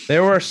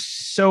 There were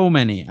so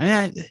many.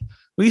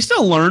 We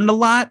still learned a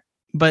lot.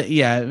 But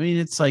yeah, I mean,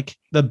 it's like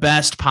the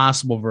best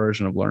possible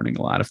version of learning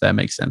a lot, if that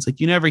makes sense. Like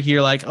you never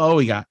hear like, oh,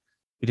 we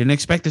didn't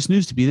expect this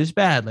news to be this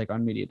bad, like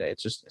on media day.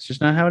 It's just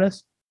not how it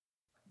is.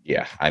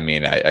 Yeah. I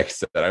mean, I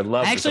said, I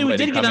love, actually, we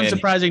did get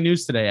unsurprising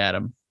news today,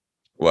 Adam.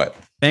 What?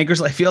 Bankers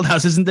Life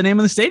Fieldhouse isn't the name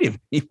of the stadium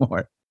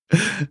anymore.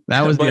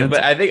 That was, but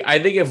I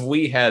think if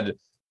we had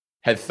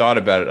thought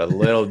about it a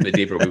little bit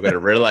deeper, we would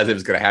have realized it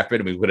was going to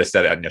happen. And we would have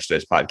said it on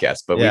yesterday's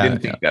podcast, but we didn't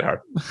think that hard.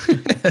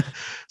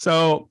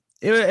 So,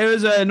 It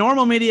was a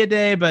normal media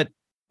day, but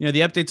the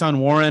updates on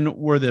Warren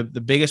were the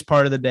biggest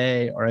part of the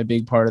day, or a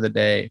big part of the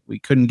day. We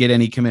couldn't get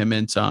any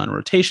commitments on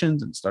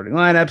rotations and starting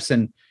lineups,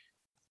 and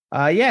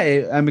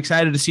I'm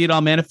excited to see it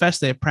all manifest.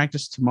 They have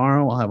practice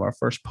tomorrow. We'll have our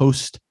first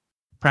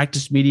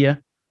post-practice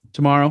media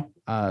tomorrow,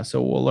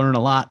 so we'll learn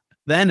a lot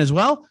then as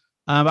well.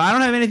 But I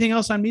don't have anything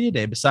else on media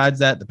day besides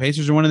that the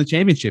Pacers are winning the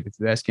championship. If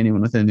you ask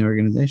anyone within the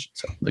organization,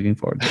 so looking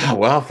forward to it.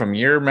 Well, from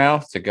your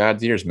mouth to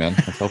God's ears, man.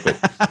 Let's hope it.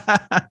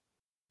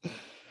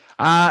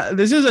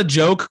 This is a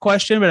joke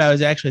question, but I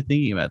was actually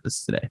thinking about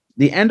this today.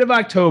 The end of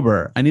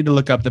October, I need to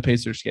look up the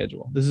Pacers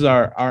schedule. This is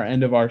our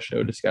end of our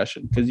show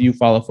discussion because you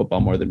follow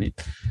football more than me.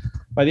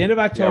 By the end of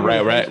October,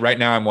 right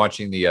now I'm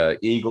watching the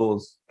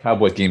Eagles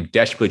Cowboys game,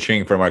 desperately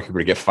cheering for Mark Cooper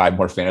to get 5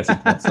 more fantasy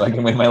points so I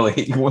can win my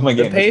game.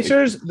 The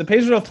Pacers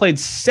will have played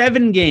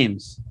 7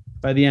 games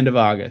by the end of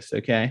August.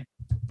 Okay,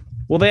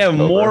 well they have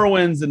more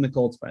wins than the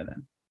Colts by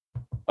then.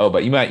 Oh,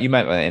 but you might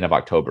by the end of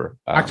October.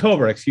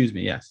 October, excuse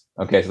me. Yes.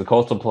 Okay, so the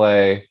Colts will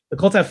play. The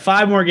Colts have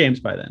 5 more games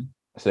by then.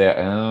 So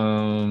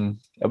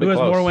who has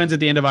more wins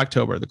at the end of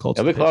October? The Colts.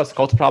 It'll be close. The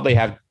Colts probably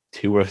have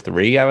 2 or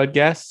 3, I would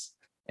guess,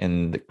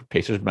 and the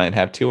Pacers might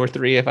have 2 or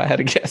 3 if I had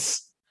to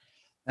guess.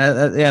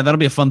 That'll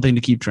be a fun thing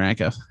to keep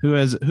track of. Who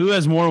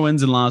has more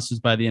wins and losses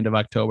by the end of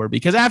October?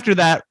 Because after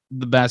that,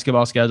 the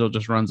basketball schedule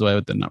just runs away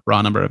with the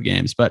raw number of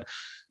games. But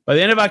by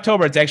the end of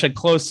October, it's actually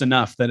close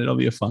enough that it'll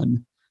be a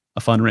fun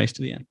race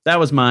to the end. That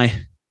was my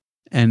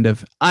end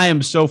of. I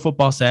am so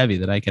football savvy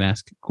that I can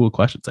ask cool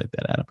questions like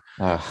that, Adam.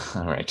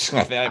 All right.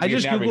 I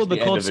just Googled the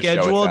Colts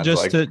schedule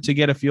just to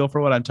get a feel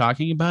for what I'm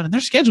talking about, and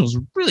their schedule is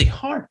really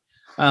hard.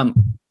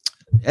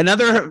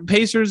 Another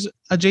Pacers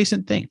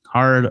adjacent thing,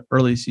 hard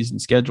early season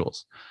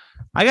schedules.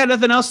 I got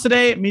nothing else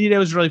today. Media day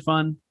was really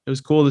fun. It was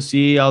cool to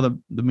see all the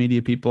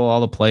media people, all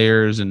the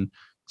players, and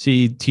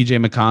see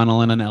TJ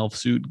McConnell in an elf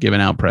suit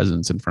giving out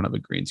presents in front of a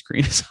green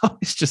screen. It's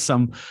always just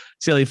some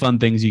silly fun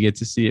things you get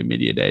to see at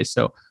media day.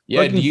 So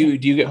yeah, do you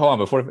get, hold on,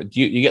 before,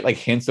 do you get like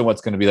hints of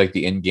what's going to be like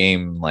the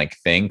in-game like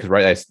thing? Because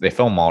right, they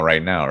film all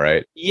right now,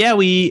 right? Yeah,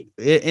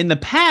 in the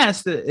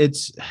past,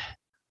 it's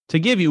to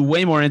give you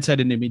way more insight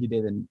into media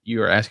day than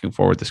you are asking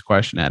for with this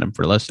question, Adam,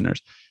 for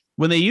listeners.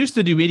 When they used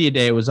to do media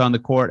day, it was on the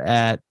court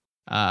at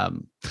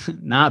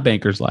not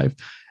Bankers Life.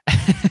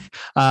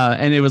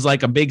 And it was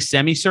like a big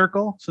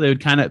semicircle. So they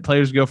would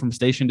players go from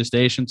station to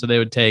station. So they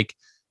would take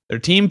their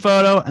team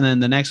photo, and then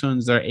the next one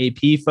is their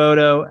AP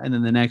photo. And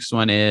then the next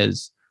one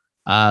is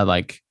I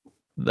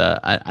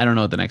don't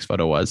know what the next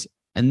photo was.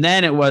 And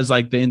then it was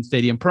like the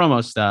in-stadium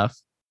promo stuff.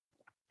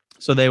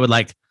 So they would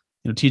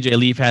TJ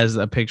Leaf has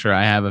a picture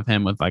I have of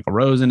him with like a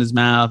rose in his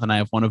mouth. And I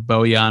have one of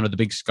Bojan with a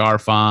big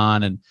scarf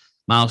on, and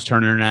Miles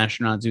Turner in an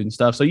astronaut suit and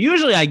stuff. So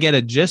usually I get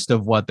a gist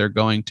of what they're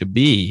going to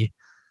be.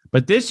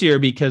 But this year,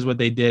 because what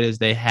they did is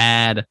they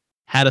had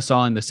us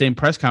all in the same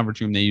press conference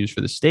room they used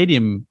for the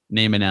stadium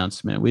name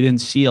announcement. We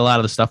didn't see a lot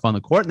of the stuff on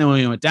the court. And then when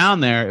we went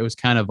down there, it was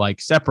kind of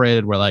like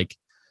separated where like,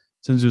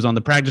 since it was on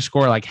the practice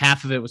score, like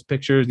half of it was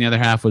pictures and the other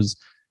half was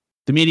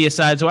the media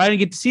side. So I didn't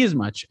get to see as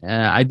much.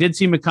 I did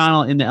see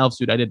McConnell in the elf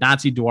suit. I did not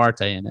see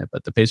Duarte in it,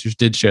 but the Pacers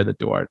did share that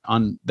Duarte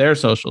on their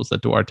socials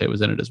that Duarte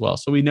was in it as well.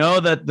 So we know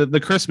that the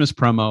Christmas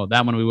promo,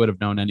 that one we would have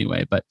known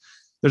anyway, but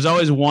there's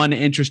always one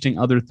interesting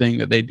other thing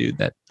that they do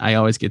that I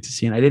always get to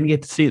see. And I didn't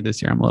get to see it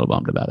this year. I'm a little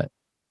bummed about it.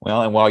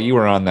 Well, and while you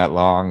were on that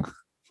long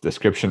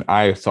description,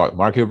 I saw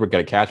Mark Hooper get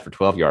a catch for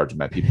 12 yards in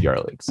that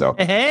PPR league. So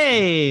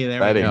hey,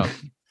 there we go.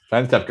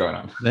 Fun stuff going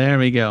on. There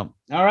we go.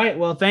 All right.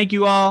 Well, thank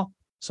you all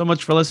so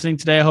much for listening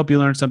today. I hope you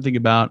learned something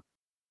about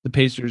the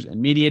Pacers and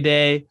Media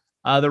Day.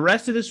 The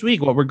rest of this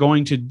week, what we're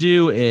going to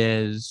do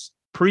is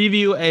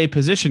preview a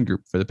position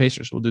group for the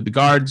Pacers. We'll do the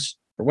guards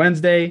for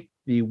Wednesday,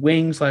 the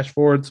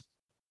wing/forwards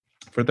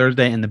for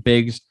Thursday, and the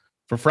bigs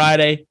for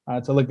Friday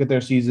to look at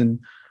their season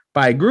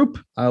by group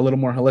a little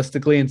more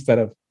holistically instead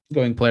of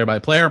going player by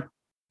player.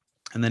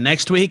 And then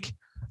next week,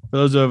 for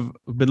those who have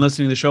been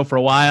listening to the show for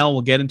a while,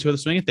 we'll get into the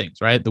swing of things,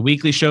 right? The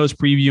weekly show is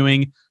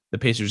previewing the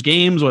Pacers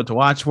games, what to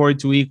watch for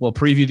each week. We'll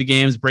preview the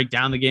games, break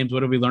down the games.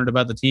 What have we learned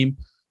about the team?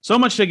 So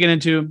much to get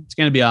into. It's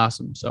going to be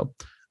awesome. So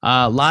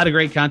a lot of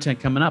great content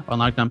coming up on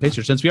Locked On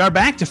Pacers. Since we are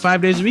back to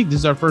 5 days a week, this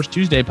is our first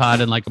Tuesday pod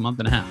in like a month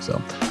and a half.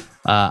 So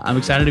I'm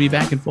excited to be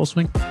back in full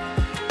swing.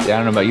 Yeah,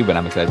 I don't know about you, but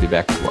I'm excited to be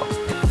back as well.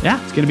 Yeah,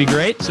 it's going to be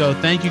great. So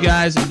thank you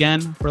guys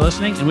again for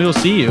listening, and we will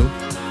see you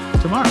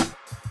tomorrow.